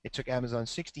 It took Amazon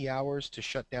 60 hours to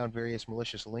shut down various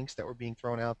malicious links that were being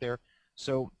thrown out there.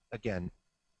 So again,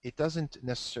 it doesn't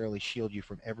necessarily shield you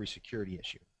from every security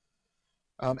issue.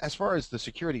 As far as the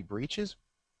security breaches,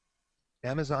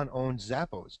 Amazon owned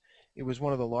Zappos. It was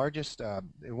one of the largest,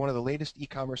 one of the latest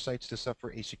e-commerce sites to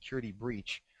suffer a security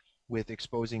breach with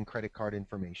exposing credit card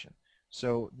information.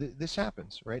 So this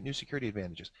happens, right? New security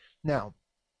advantages. Now,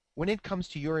 when it comes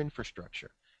to your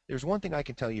infrastructure, there's one thing I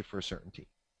can tell you for certainty.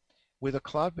 With a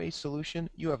cloud-based solution,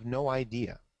 you have no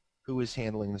idea who is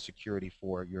handling the security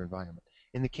for your environment.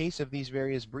 In the case of these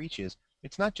various breaches,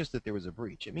 it's not just that there was a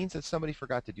breach. It means that somebody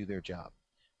forgot to do their job.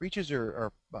 Breaches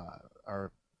are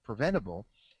preventable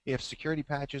if security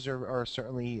patches are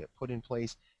certainly put in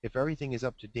place. If everything is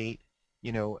up to date,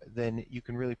 then you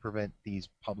can really prevent these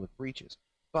public breaches.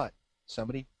 But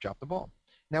somebody dropped the ball.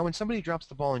 Now, when somebody drops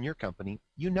the ball in your company,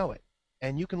 you know it,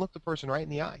 and you can look the person right in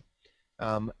the eye.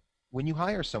 When you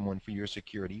hire someone for your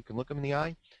security, you can look them in the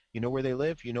eye. You know where they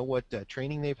live. You know what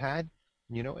training they've had.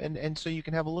 And so you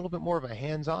can have a little bit more of a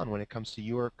hands-on when it comes to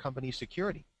your company's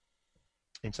security.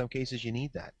 In some cases, you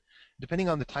need that. Depending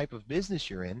on the type of business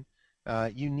you're in,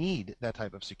 you need that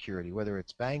type of security, whether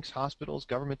it's banks, hospitals,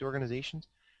 government organizations.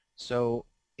 So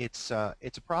it's a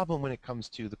problem when it comes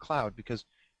to the cloud, because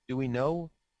do we know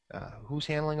who's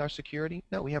handling our security?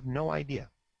 No, we have no idea.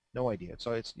 No idea.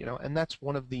 So it's, and that's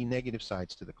one of the negative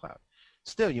sides to the cloud.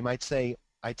 Still, you might say,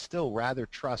 I'd still rather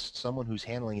trust someone who's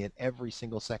handling it every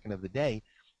single second of the day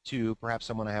to perhaps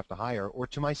someone I have to hire, or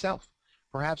to myself.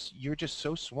 Perhaps you're just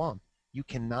so swamped you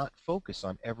cannot focus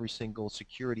on every single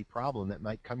security problem that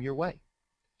might come your way.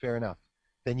 Fair enough.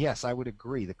 Then yes, I would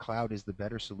agree the cloud is the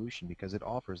better solution because it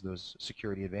offers those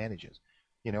security advantages.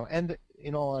 And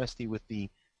in all honesty, with the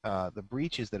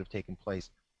breaches that have taken place,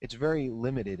 it's very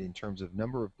limited in terms of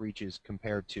number of breaches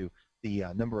compared to the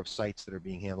number of sites that are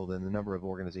being handled and the number of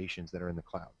organizations that are in the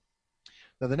cloud.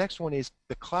 Now the next one is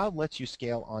the cloud lets you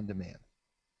scale on demand.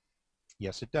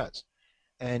 Yes, it does.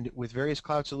 And with various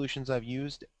cloud solutions I've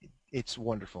used, it's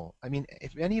wonderful. I mean,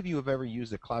 if any of you have ever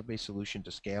used a cloud-based solution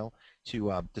to scale,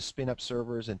 to spin up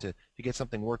servers and to get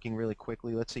something working really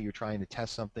quickly, let's say you're trying to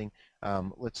test something,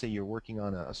 let's say you're working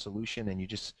on a solution and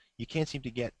you can't seem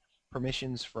to get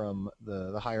permissions from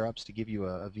the higher ups to give you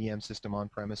a VM system on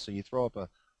premise. So you throw up a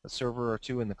server or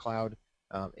two in the cloud.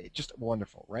 It's just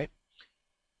wonderful, right?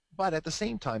 But at the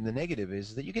same time, the negative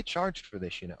is that you get charged for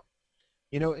this, you know.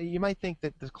 You know, you might think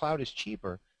that the cloud is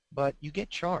cheaper, but you get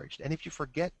charged. And if you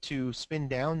forget to spin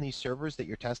down these servers that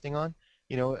you're testing on,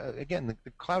 you know, again,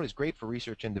 the cloud is great for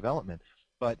research and development,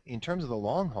 but in terms of the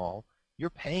long haul, you're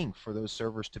paying for those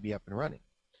servers to be up and running.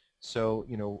 So,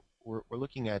 you know, we're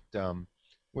looking at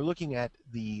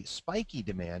the spiky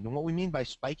demand, and what we mean by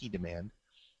spiky demand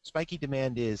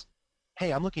is,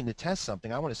 hey, I'm looking to test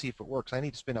something. I want to see if it works. I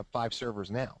need to spin up 5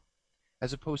 servers now,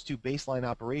 as opposed to baseline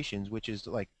operations, which is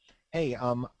like, hey,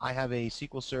 I have a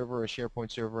SQL server, a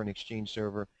SharePoint server, an Exchange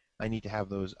server. I need to have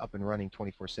those up and running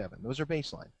 24/7. Those are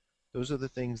baseline. Those are the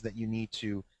things that you need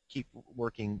to keep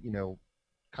working, you know,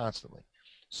 constantly.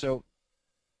 So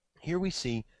here we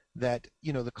see that,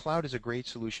 you know, the cloud is a great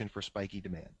solution for spiky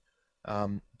demand.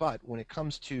 But when it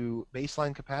comes to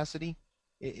baseline capacity,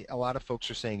 a lot of folks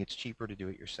are saying it's cheaper to do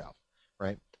it yourself,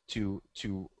 right? To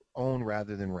own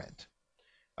rather than rent.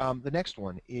 The next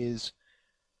one is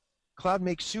cloud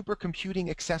makes supercomputing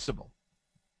accessible.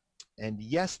 And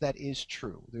yes, that is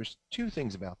true. There's 2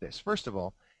 things about this. First of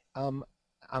all,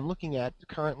 I'm looking at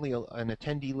currently an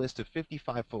attendee list of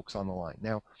 55 folks on the line.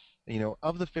 Now, you know,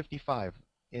 of the 55,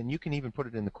 and you can even put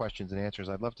it in the questions and answers.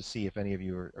 I'd love to see if any of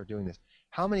you are doing this.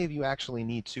 How many of you actually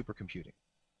need supercomputing?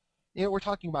 You know, we're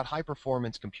talking about high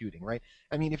performance computing, right?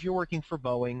 I mean, if you're working for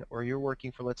Boeing or you're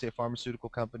working for, let's say, a pharmaceutical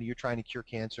company, you're trying to cure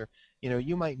cancer, you know,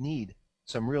 you might need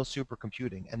some real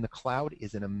supercomputing, and the cloud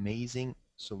is an amazing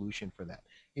solution for that.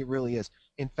 It really is.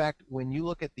 In fact, when you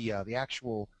look at the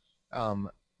actual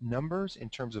numbers in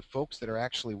terms of folks that are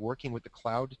actually working with the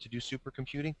cloud to do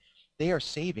supercomputing, they are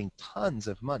saving tons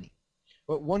of money.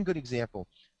 But one good example,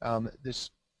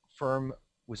 this firm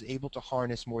was able to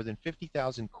harness more than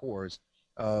 50,000 cores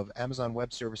of Amazon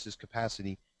Web Services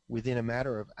capacity within a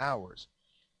matter of hours.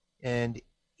 And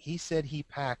he said he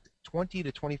packed $20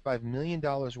 to $25 million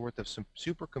worth of some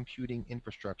supercomputing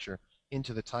infrastructure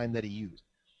into the time that he used.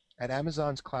 At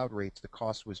Amazon's cloud rates, the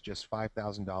cost was just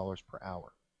 $5,000 per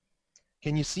hour.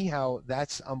 Can you see how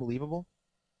that's unbelievable?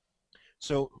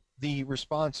 So the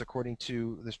response, according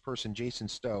to this person, Jason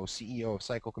Stowe, CEO of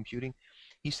Cycle Computing,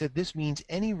 he said this means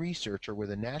any researcher with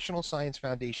a National Science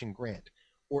Foundation grant,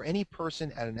 or any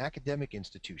person at an academic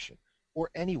institution,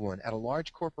 or anyone at a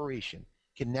large corporation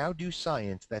can now do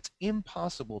science that's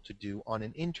impossible to do on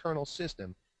an internal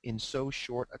system in so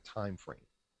short a time frame.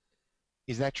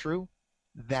 Is that true?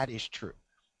 That is true.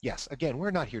 Yes, again,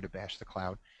 we're not here to bash the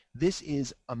cloud. This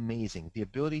is amazing. The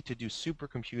ability to do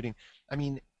supercomputing, I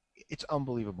mean, it's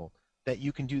unbelievable that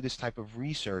you can do this type of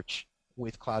research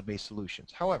with cloud-based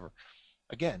solutions. However,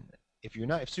 again, if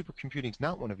supercomputing is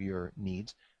not one of your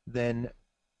needs, then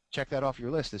check that off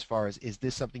your list as far as, is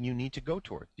this something you need to go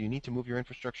toward? Do you need to move your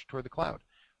infrastructure toward the cloud?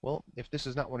 Well, if this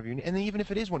is not one of your needs, and even if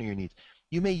it is one of your needs,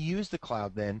 you may use the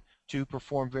cloud then to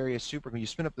perform various you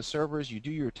spin up the servers, you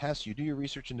do your tests, you do your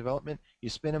research and development, you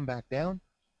spin them back down.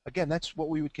 Again, that's what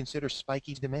we would consider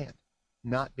spiky demand,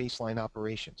 not baseline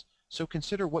operations. So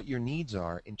consider what your needs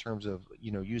are in terms of,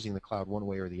 you know, using the cloud one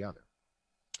way or the other.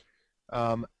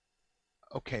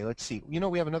 Okay, let's see. You know,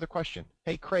 we have another question.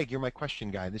 Hey, Craig, you're my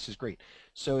question guy. This is great.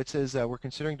 So it says, we're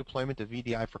considering deployment of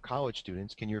VDI for college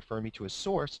students. Can you refer me to a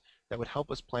source that would help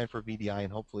us plan for VDI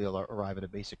and hopefully arrive at a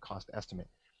basic cost estimate?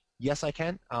 Yes, I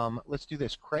can. Let's do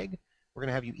this. Craig, we're going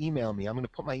to have you email me. I'm going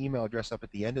to put my email address up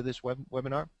at the end of this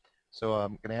webinar. So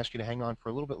I'm going to ask you to hang on for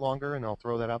a little bit longer, and I'll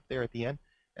throw that up there at the end.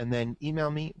 And then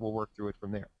email me. We'll work through it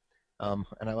from there. And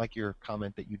I like your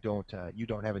comment that you don't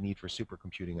have a need for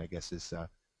supercomputing, I guess,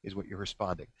 is what you're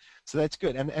responding. So that's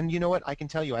good. And you know what? I can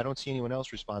tell you I don't see anyone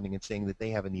else responding and saying that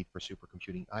they have a need for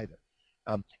supercomputing either.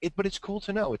 But it's cool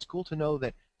to know. It's cool to know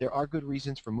that there are good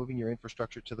reasons for moving your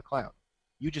infrastructure to the cloud.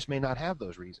 You just may not have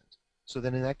those reasons. So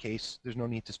then in that case, there's no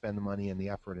need to spend the money and the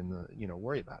effort and the, you know,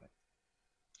 worry about it.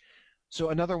 So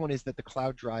another one is that the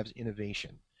cloud drives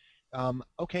innovation.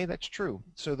 Okay, that's true.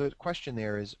 So the question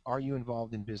there is, are you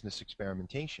involved in business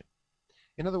experimentation?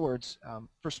 In other words,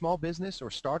 for small business or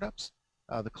startups,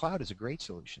 the cloud is a great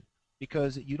solution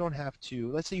because you don't have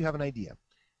to, let's say you have an idea and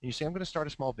you say, I'm going to start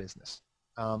a small business.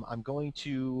 I'm going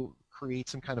to create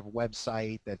some kind of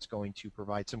website that's going to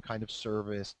provide some kind of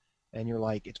service, and you're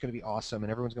like, it's going to be awesome and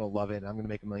everyone's going to love it and I'm going to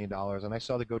make $1 million. And I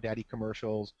saw the GoDaddy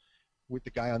commercials with the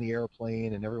guy on the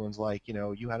airplane and everyone's like, you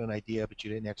know, you had an idea but you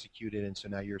didn't execute it, and so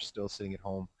now you're still sitting at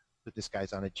home, but this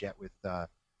guy's on a jet with, what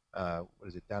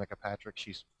is it, Danica Patrick,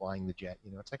 she's flying the jet.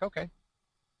 You know, it's like, okay.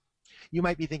 You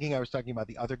might be thinking I was talking about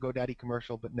the other GoDaddy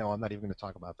commercial, but no, I'm not even going to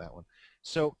talk about that one.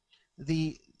 So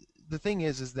the the thing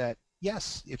is that,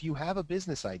 yes, if you have a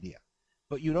business idea,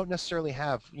 but you don't necessarily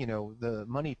have, the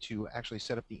money to actually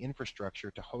set up the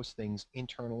infrastructure to host things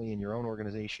internally in your own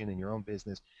organization, in your own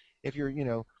business. If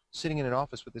you're, sitting in an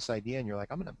office with this idea and you're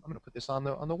like, I'm gonna put this on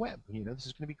the web, this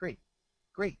is gonna be great.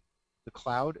 Great. The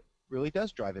cloud really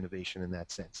does drive innovation in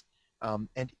that sense.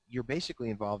 And you're basically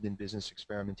involved in business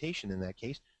experimentation in that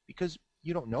case because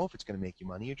you don't know if it's going to make you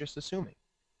money, you're just assuming.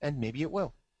 And maybe it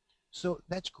will. So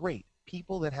that's great.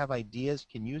 People that have ideas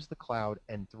can use the cloud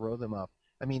and throw them up.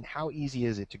 I mean, how easy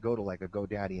is it to go to like a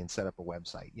GoDaddy and set up a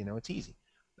website? It's easy.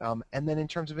 And then in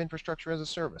terms of infrastructure as a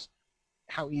service,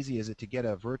 how easy is it to get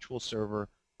a virtual server,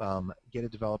 get a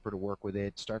developer to work with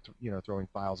it, start throwing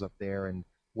files up there and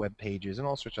web pages and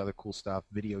all sorts of other cool stuff,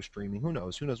 video streaming, who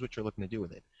knows what you're looking to do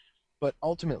with it. But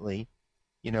ultimately,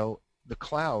 the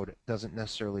cloud doesn't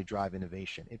necessarily drive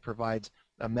innovation. It provides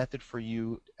a method for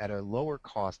you at a lower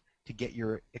cost to get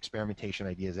your experimentation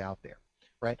ideas out there,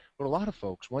 right? But a lot of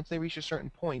folks, once they reach a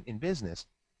certain point in business,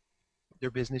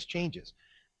 their business changes.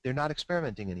 They're not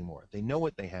experimenting anymore. They know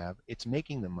what they have. It's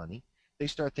making them money. They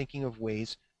start thinking of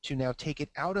ways to now take it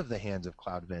out of the hands of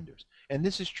cloud vendors. And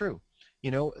this is true.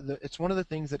 It's one of the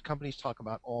things that companies talk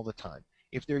about all the time.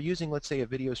 If they're using, let's say, a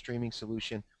video streaming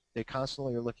solution, they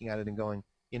constantly are looking at it and going,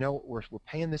 we're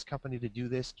paying this company to do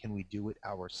this. Can we do it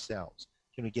ourselves?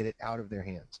 Can we get it out of their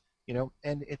hands?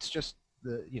 And it's just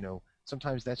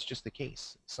sometimes that's just the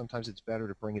case. Sometimes it's better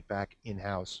to bring it back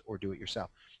in-house or do it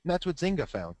yourself. And that's what Zynga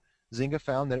found. Zynga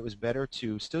found that it was better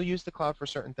to still use the cloud for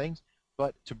certain things,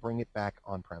 but to bring it back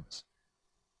on-premise.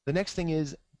 The next thing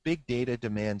is big data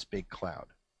demands big cloud.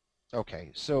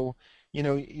 Okay, so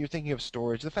you're thinking of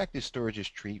storage. The fact is storage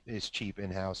is cheap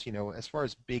in-house. As far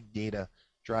as big data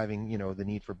driving the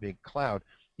need for big cloud,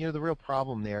 the real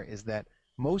problem there is that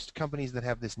most companies that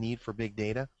have this need for big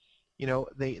data,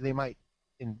 they might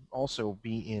also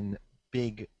be in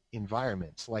big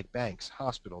environments like banks,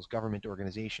 hospitals, government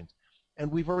organizations.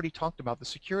 And we've already talked about the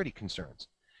security concerns.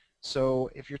 So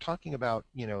if you're talking about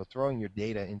throwing your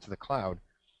data into the cloud,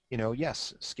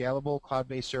 yes, scalable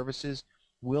cloud-based services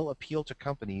will appeal to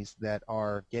companies that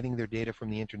are getting their data from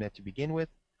the internet to begin with.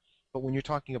 But when you're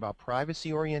talking about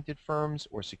privacy-oriented firms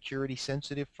or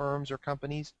security-sensitive firms or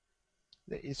companies,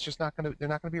 it's just not going to, they're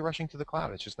not going to be rushing to the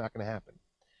cloud. It's just not going to happen.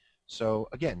 So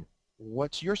again,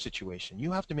 what's your situation?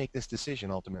 You have to make this decision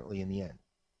ultimately in the end.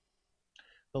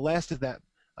 The last is that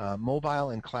mobile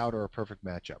and cloud are a perfect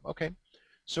matchup. Okay.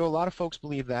 So a lot of folks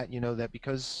believe that, that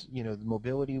because, the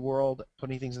mobility world,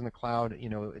 putting things in the cloud,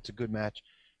 it's a good match.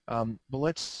 But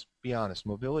let's be honest,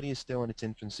 mobility is still in its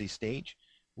infancy stage.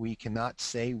 We cannot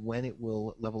say when it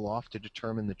will level off to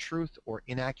determine the truth or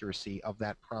inaccuracy of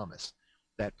that promise,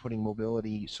 that putting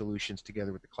mobility solutions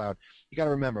together with the cloud. You got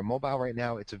to remember, mobile right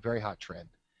now, it's a very hot trend.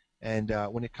 And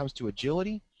when it comes to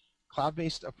agility,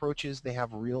 cloud-based approaches, they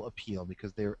have real appeal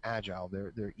because they're agile,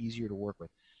 they're easier to work with.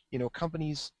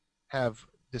 Companies have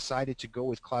decided to go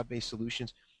with cloud-based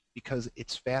solutions because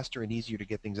it's faster and easier to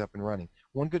get things up and running.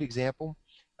 One good example,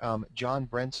 John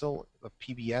Brenzel of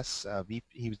PBS,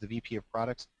 he was the VP of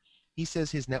products. He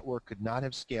says his network could not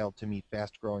have scaled to meet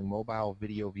fast-growing mobile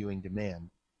video viewing demand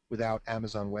without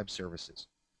Amazon Web Services.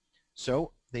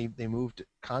 So they moved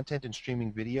content and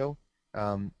streaming video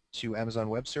to Amazon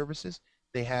Web Services.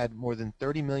 They had more than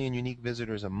 30 million unique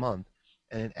visitors a month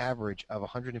and an average of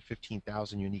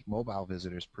 115,000 unique mobile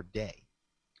visitors per day.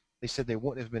 They said they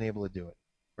wouldn't have been able to do it,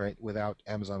 right, without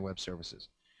Amazon Web Services.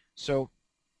 So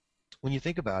when you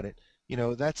think about it,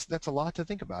 that's a lot to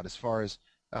think about as far as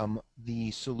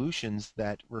the solutions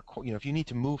that if you need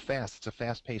to move fast, it's a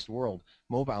fast-paced world.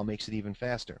 Mobile makes it even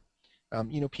faster.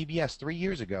 PBS 3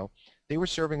 years ago, they were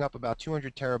serving up about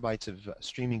 200 terabytes of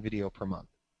streaming video per month.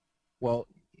 Well,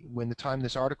 when the time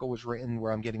this article was written,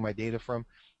 where I'm getting my data from,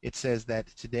 it says that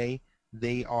today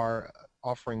they are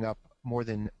offering up more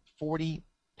than 40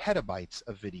 petabytes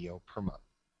of video per month.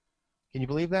 Can you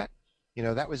believe that?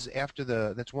 That was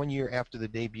that's 1 year after the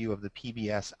debut of the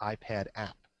PBS iPad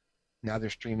app. Now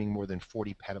they're streaming more than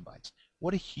 40 petabytes.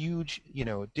 What a huge,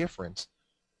 difference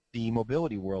the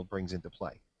mobility world brings into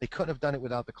play. They couldn't have done it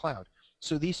without the cloud.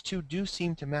 So these two do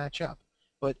seem to match up,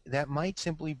 but that might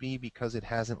simply be because it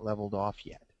hasn't leveled off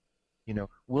yet.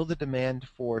 Will the demand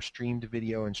for streamed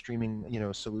video and streaming,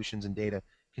 solutions and data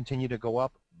continue to go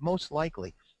up? Most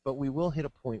likely, but we will hit a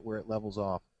point where it levels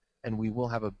off, and we will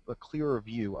have a clearer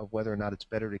view of whether or not it's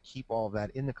better to keep all of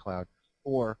that in the cloud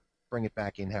or bring it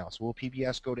back in-house. Will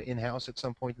PBS go to in-house at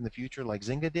some point in the future like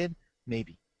Zynga did?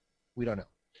 Maybe. We don't know.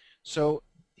 So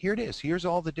here it is. Here's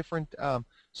all the different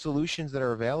solutions that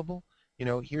are available.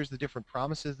 Here's the different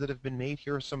promises that have been made.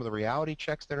 Here are some of the reality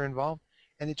checks that are involved.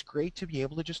 And it's great to be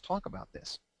able to just talk about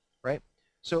this. right?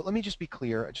 So let me just be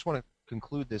clear. I just want to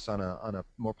conclude this on a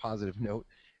more positive note.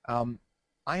 Um,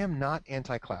 I am not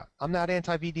anti-cloud. I'm not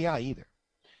anti-VDI either.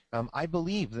 I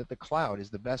believe that the cloud is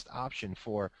the best option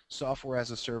for software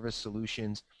as a service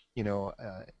solutions, you know,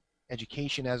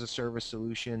 education as a service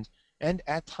solutions, and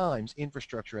at times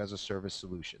infrastructure as a service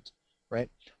solutions, right?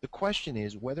 The question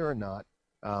is whether or not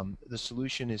the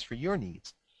solution is for your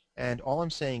needs. And all I'm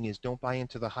saying is don't buy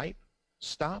into the hype.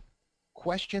 Stop.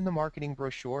 Question the marketing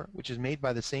brochure, which is made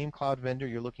by the same cloud vendor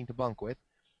you're looking to bunk with,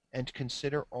 and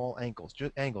consider all angles.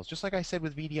 Just like I said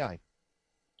with VDI.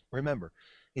 Remember,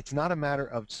 it's not a matter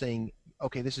of saying,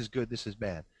 okay, this is good, this is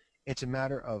bad. It's a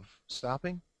matter of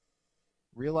stopping,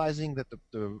 realizing that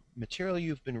the material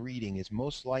you've been reading is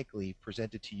most likely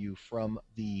presented to you from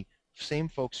the same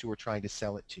folks who are trying to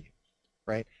sell it to you,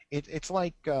 right? It's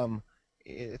like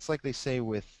they say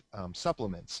with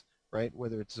supplements, right?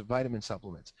 Whether it's vitamin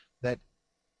supplements, that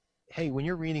hey, when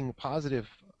you're reading positive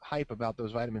hype about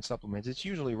those vitamin supplements, it's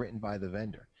usually written by the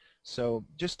vendor. So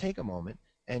just take a moment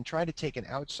and try to take an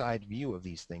outside view of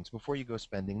these things before you go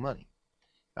spending money.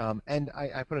 And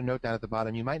I put a note down at the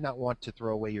bottom. You might not want to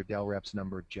throw away your Dell Reps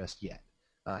number just yet.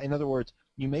 In other words,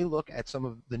 you may look at some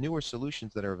of the newer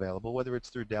solutions that are available, whether it's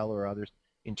through Dell or others,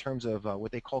 in terms of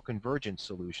what they call convergent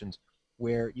solutions,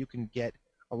 where you can get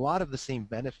a lot of the same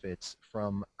benefits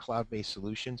from cloud-based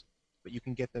solutions, but you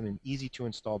can get them in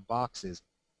easy-to-install boxes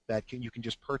that you can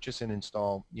just purchase and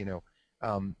install.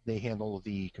 They handle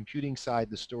the computing side,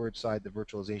 the storage side, the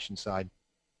virtualization side,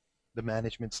 the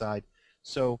management side.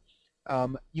 So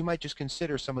you might just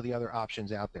consider some of the other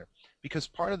options out there. Because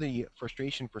part of the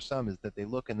frustration for some is that they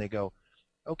look and they go,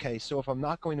 okay, so if I'm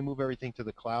not going to move everything to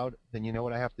the cloud, then you know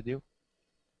what I have to do?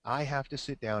 I have to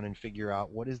sit down and figure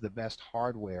out what is the best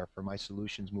hardware for my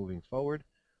solutions moving forward.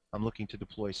 I'm looking to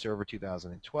deploy Server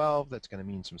 2012. That's going to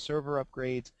mean some server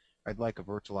upgrades. I'd like a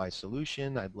virtualized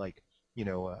solution. I'd like,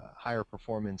 higher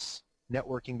performance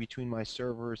networking between my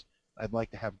servers. I'd like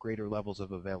to have greater levels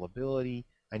of availability.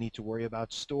 I need to worry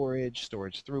about storage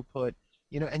throughput,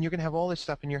 and you're going to have all this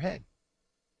stuff in your head.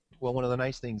 Well, one of the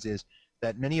nice things is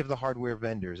that many of the hardware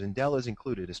vendors, and Dell is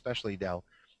included, especially Dell,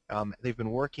 they've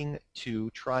been working to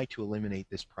try to eliminate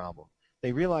this problem.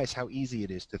 They realize how easy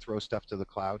it is to throw stuff to the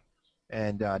cloud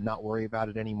and not worry about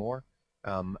it anymore.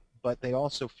 But they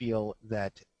also feel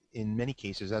that in many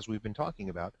cases, as we've been talking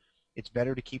about, it's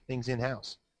better to keep things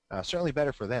in-house. Certainly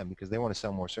better for them because they want to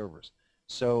sell more servers.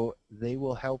 So they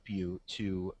will help you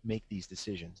to make these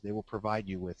decisions. They will provide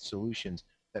you with solutions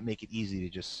that make it easy to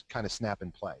just kind of snap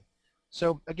and play.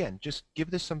 So again, just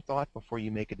give this some thought before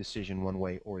you make a decision one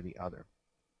way or the other.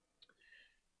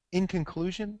 In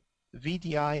conclusion,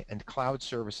 VDI and cloud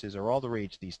services are all the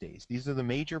rage these days. These are the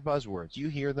major buzzwords. You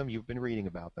hear them, you've been reading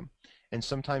about them, and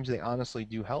sometimes they honestly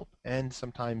do help, and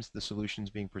sometimes the solutions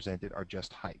being presented are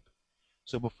just hype.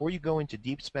 So before you go into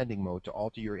deep spending mode to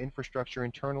alter your infrastructure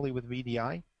internally with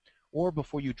VDI, or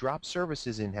before you drop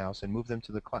services in-house and move them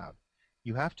to the cloud,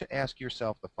 you have to ask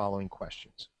yourself the following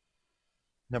questions.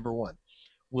 Number one,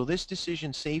 will this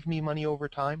decision save me money over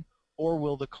time, or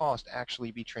will the cost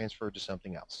actually be transferred to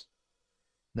something else?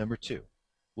 Number two,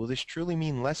 will this truly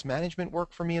mean less management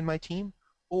work for me and my team,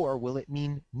 or will it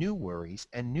mean new worries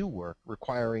and new work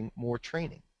requiring more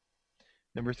training?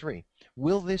 Number three,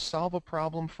 will this solve a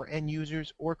problem for end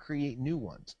users or create new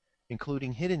ones,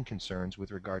 including hidden concerns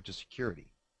with regard to security?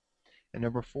 And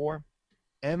number four,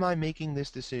 am I making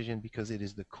this decision because it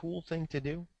is the cool thing to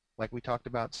do, like we talked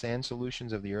about SAN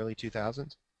solutions of the early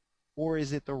 2000s, or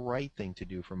is it the right thing to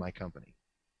do for my company?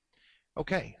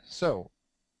 Okay, so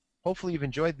hopefully you've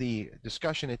enjoyed the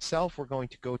discussion itself. We're going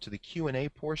to go to the Q&A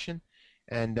portion,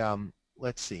 and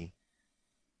let's see.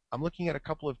 I'm looking at a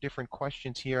couple of different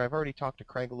questions here. I've already talked to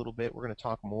Craig a little bit. We're going to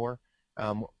talk more.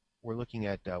 We're looking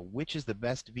at which is the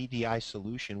best VDI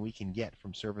solution we can get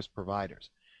from service providers.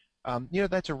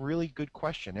 That's a really good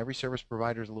question. Every service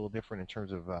provider is a little different in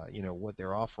terms of what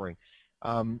they're offering.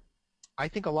 I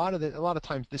think a lot of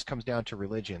times this comes down to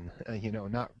religion.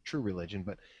 Not true religion,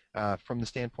 but from the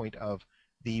standpoint of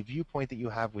the viewpoint that you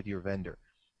have with your vendor.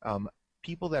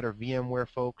 People that are VMware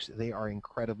folks, they are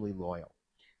incredibly loyal.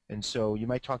 And so you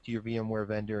might talk to your VMware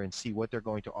vendor and see what they're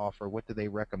going to offer, what do they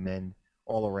recommend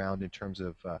all around in terms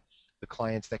of the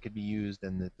clients that could be used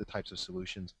and the types of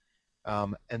solutions.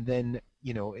 And then,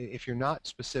 if you're not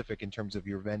specific in terms of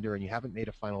your vendor and you haven't made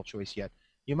a final choice yet,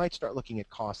 you might start looking at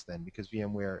cost then, because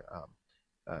VMware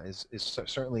is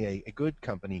certainly a good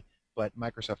company, but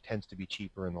Microsoft tends to be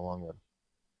cheaper in the long run.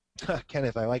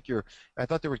 Kenneth, I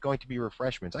thought there was going to be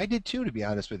refreshments. I did too, to be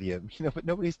honest with you. But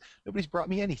nobody's brought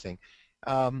me anything.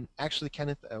 Actually,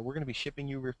 Kenneth, we're going to be shipping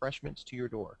you refreshments to your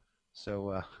door.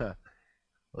 So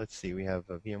Let's see, we have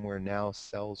VMware now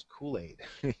sells Kool-Aid.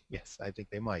 Yes, I think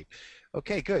they might.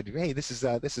 Okay, good. Hey, this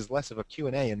is less of a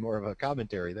Q&A and more of a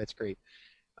commentary. That's great.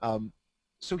 Um,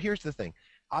 so here's the thing.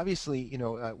 Obviously,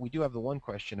 we do have the one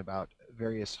question about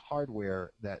various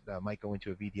hardware that might go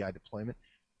into a VDI deployment,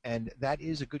 and that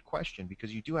is a good question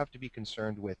because you do have to be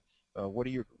concerned with what are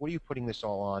you putting this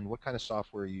all on? What kind of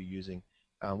software are you using?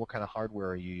 What kind of hardware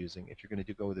are you using if you're going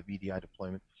to go with a VDI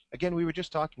deployment? Again, we were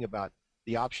just talking about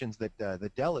the options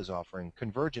that Dell is offering,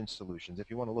 convergence solutions.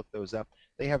 If you want to look those up,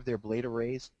 they have their blade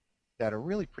arrays that are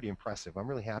really pretty impressive. I'm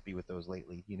really happy with those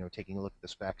lately, taking a look at the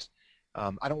specs.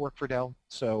 I don't work for Dell,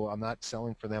 so I'm not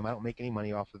selling for them. I don't make any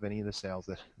money off of any of the sales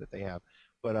that they have,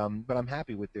 but I'm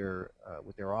happy with their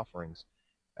offerings.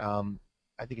 Um,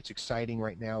 I think it's exciting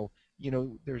right now.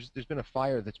 There's been a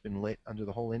fire that's been lit under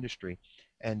the whole industry,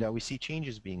 and we see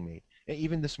changes being made.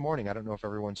 Even this morning, I don't know if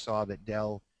everyone saw that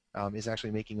Dell is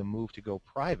actually making a move to go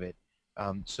private.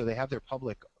 So they have their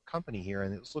public company here,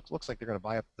 and it looks like they're going to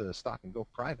buy up the stock and go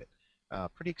private.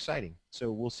 Pretty exciting.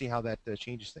 So we'll see how that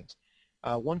changes things.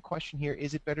 One question here,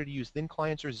 is it better to use thin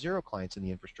clients or zero clients in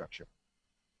the infrastructure?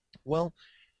 Well,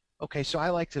 okay, so I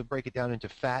like to break it down into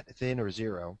fat, thin, or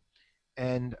zero.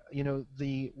 And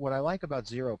what I like about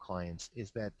zero clients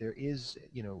is that there is,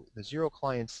 the zero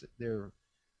clients, there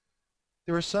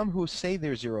are some who say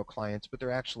they're zero clients, but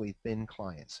they're actually thin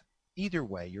clients. Either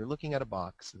way, you're looking at a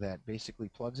box that basically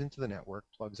plugs into the network,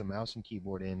 plugs a mouse and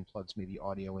keyboard in, plugs maybe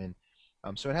audio in.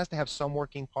 So it has to have some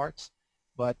working parts,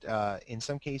 but in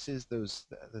some cases,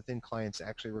 the thin clients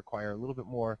actually require a little bit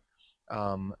more,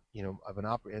 of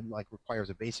like requires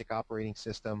a basic operating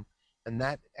system, and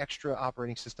that extra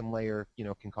operating system layer,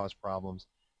 can cause problems.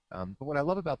 But what I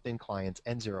love about thin clients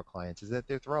and zero clients is that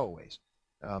they're throwaways.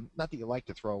 Not that you like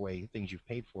to throw away things you've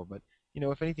paid for, but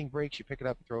if anything breaks, you pick it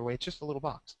up and throw it away. It's just a little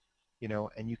box,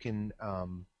 and you can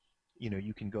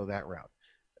go that route.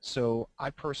 So I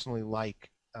personally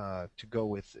like to go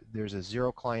with, there's a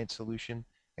zero client solution.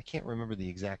 I can't remember the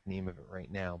exact name of it right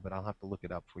now, but I'll have to look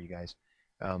it up for you guys.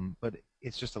 But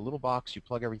it's just a little box, you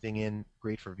plug everything in,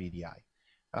 great for VDI.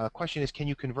 Question is, can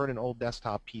you convert an old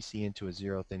desktop PC into a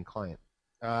zero thin client?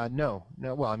 No.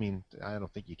 Well, I mean, I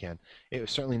don't think you can. It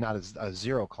was certainly not a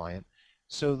zero client.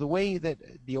 So the way that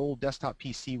the old desktop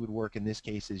PC would work in this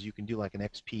case is you can do like an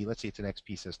XP. Let's say it's an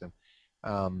XP system.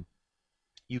 Um,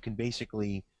 you can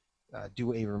basically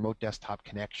do a remote desktop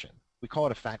connection. We call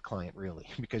it a fat client, really,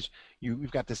 because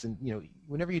you've got this.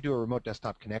 Whenever you do a remote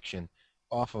desktop connection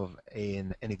off of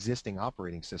an existing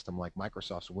operating system like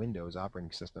Microsoft's Windows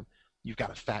operating system, you've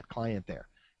got a fat client there.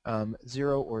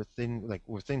 Zero or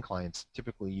thin clients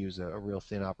typically use a real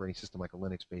thin operating system like a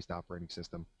Linux-based operating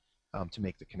system to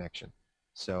make the connection.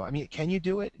 So, I mean, can you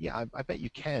do it? Yeah, I bet you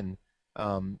can.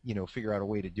 Figure out a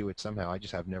way to do it somehow. I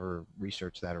just have never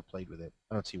researched that or played with it.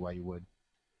 I don't see why you would.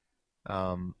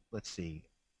 Let's see.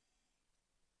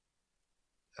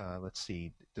 Let's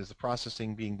see. Does the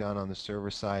processing being done on the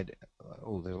server side?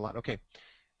 Oh, there's a lot. Okay.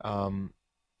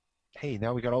 Hey,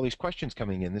 now we got all these questions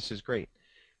coming in. This is great.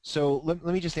 So let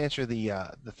me just answer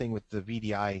the thing with the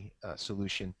VDI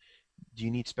solution. Do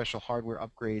you need special hardware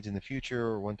upgrades in the future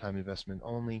or one-time investment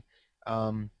only?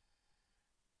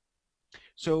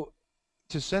 So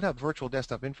to set up virtual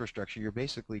desktop infrastructure, you're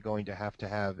basically going to have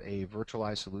a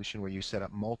virtualized solution where you set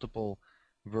up multiple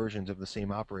versions of the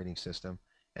same operating system,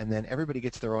 and then everybody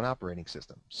gets their own operating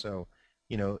system. So,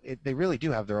 they really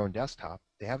do have their own desktop.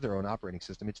 They have their own operating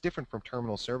system. It's different from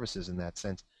terminal services in that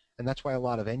sense, and that's why a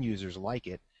lot of end users like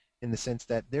it, in the sense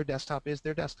that their desktop is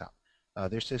their desktop.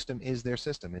 Their system is their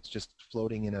system. It's just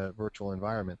floating in a virtual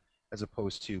environment as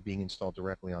opposed to being installed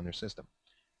directly on their system.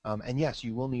 And yes,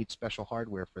 you will need special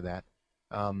hardware for that.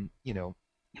 Um, you know,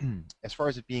 as far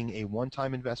as it being a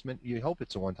one-time investment, you hope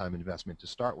it's a one-time investment to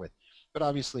start with. But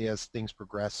obviously, as things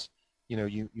progress,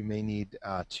 you may need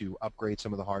to upgrade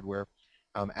some of the hardware.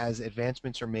 As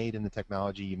advancements are made in the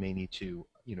technology, you may need to,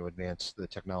 advance the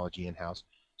technology in-house.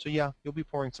 So yeah, you'll be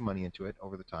pouring some money into it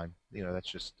over the time. That's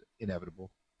just inevitable.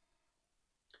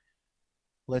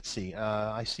 Let's see.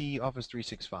 I see Office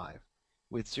 365.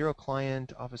 With zero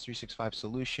client Office 365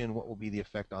 solution, what will be the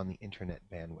effect on the internet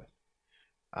bandwidth?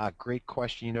 Great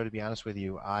question. To be honest with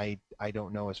you, I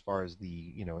don't know as far as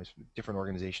as different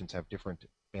organizations have different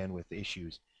bandwidth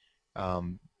issues.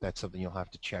 That's something you'll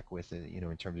have to check with,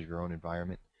 in terms of your own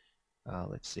environment.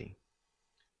 Let's see.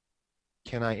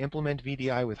 Can I implement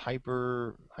VDI with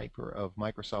Hyper of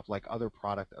Microsoft like other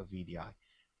product of VDI?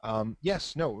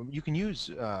 Yes, no, you can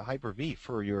use Hyper-V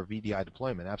for your VDI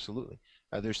deployment, absolutely.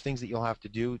 There's things that you'll have to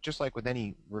do, just like with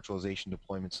any virtualization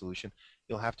deployment solution.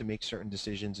 You'll have to make certain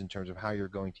decisions in terms of how you're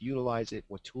going to utilize it,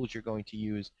 what tools you're going to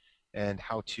use, and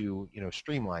how to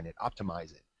streamline it,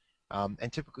 optimize it.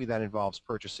 And typically that involves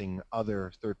purchasing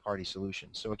other third-party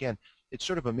solutions. So again, it's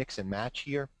sort of a mix and match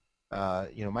here.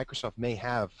 Microsoft may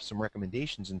have some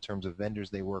recommendations in terms of vendors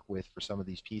they work with for some of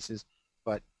these pieces,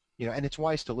 but and it's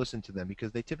wise to listen to them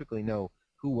because they typically know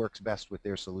who works best with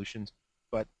their solutions.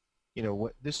 But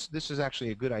this is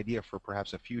actually a good idea for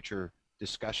perhaps a future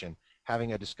discussion,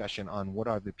 having a discussion on what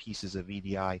are the pieces of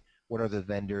VDI, what are the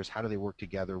vendors, how do they work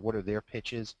together, what are their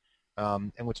pitches.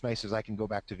 And what's nice is I can go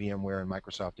back to VMware and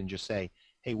Microsoft and just say,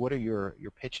 hey, what are your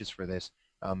pitches for this?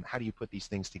 How do you put these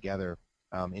things together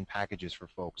in packages for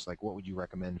folks? Like what would you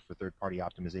recommend for third-party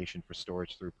optimization for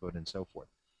storage throughput and so forth?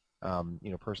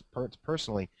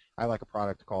 Personally, I like a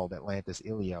product called Atlantis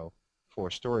Ilio for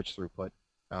storage throughput.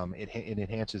 It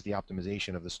enhances the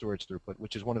optimization of the storage throughput,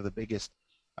 which is one of the biggest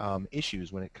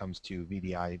issues when it comes to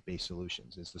VDI-based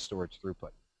solutions, is the storage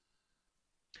throughput.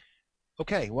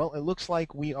 Okay, well, it looks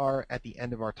like we are at the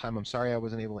end of our time. I'm sorry I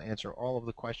wasn't able to answer all of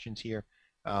the questions here.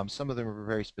 Some of them are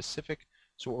very specific.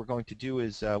 So what we're going to do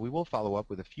is we will follow up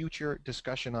with a future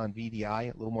discussion on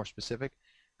VDI, a little more specific.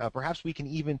 Perhaps we can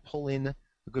even pull in a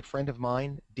good friend of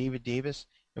mine, David Davis,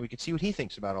 and we can see what he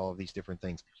thinks about all of these different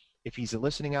things. If he's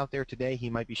listening out there today, he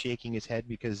might be shaking his head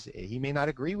because he may not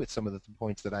agree with some of the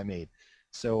points that I made.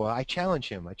 So I challenge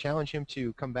him. I challenge him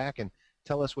to come back and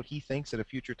tell us what he thinks at a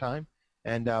future time.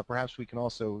 And perhaps we can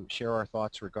also share our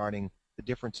thoughts regarding the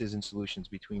differences in solutions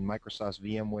between Microsoft's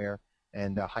VMware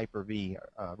and Hyper-V,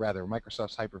 rather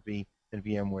Microsoft's Hyper-V and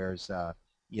VMware's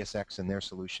ESX and their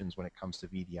solutions when it comes to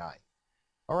VDI.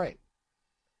 All right.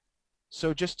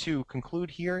 So just to conclude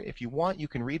here, if you want, you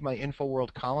can read my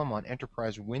InfoWorld column on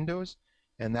Enterprise Windows,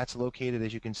 and that's located,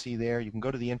 as you can see there. You can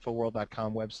go to the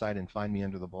Infoworld.com website and find me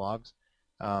under the blogs.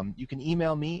 You can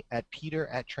email me at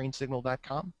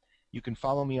peter@trainsignal.com. You can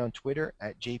follow me on Twitter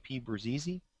at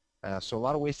jpbruzzese. So a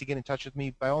lot of ways to get in touch with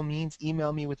me. By all means,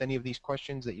 email me with any of these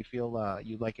questions that you feel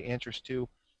you'd like answers to,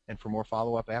 and for more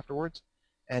follow-up afterwards.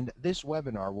 And this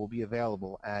webinar will be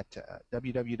available at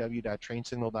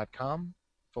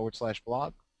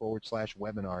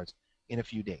www.trainsignal.com/blog/webinars in a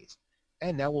few days.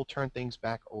 And now we'll turn things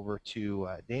back over to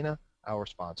Dana, our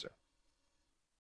sponsor.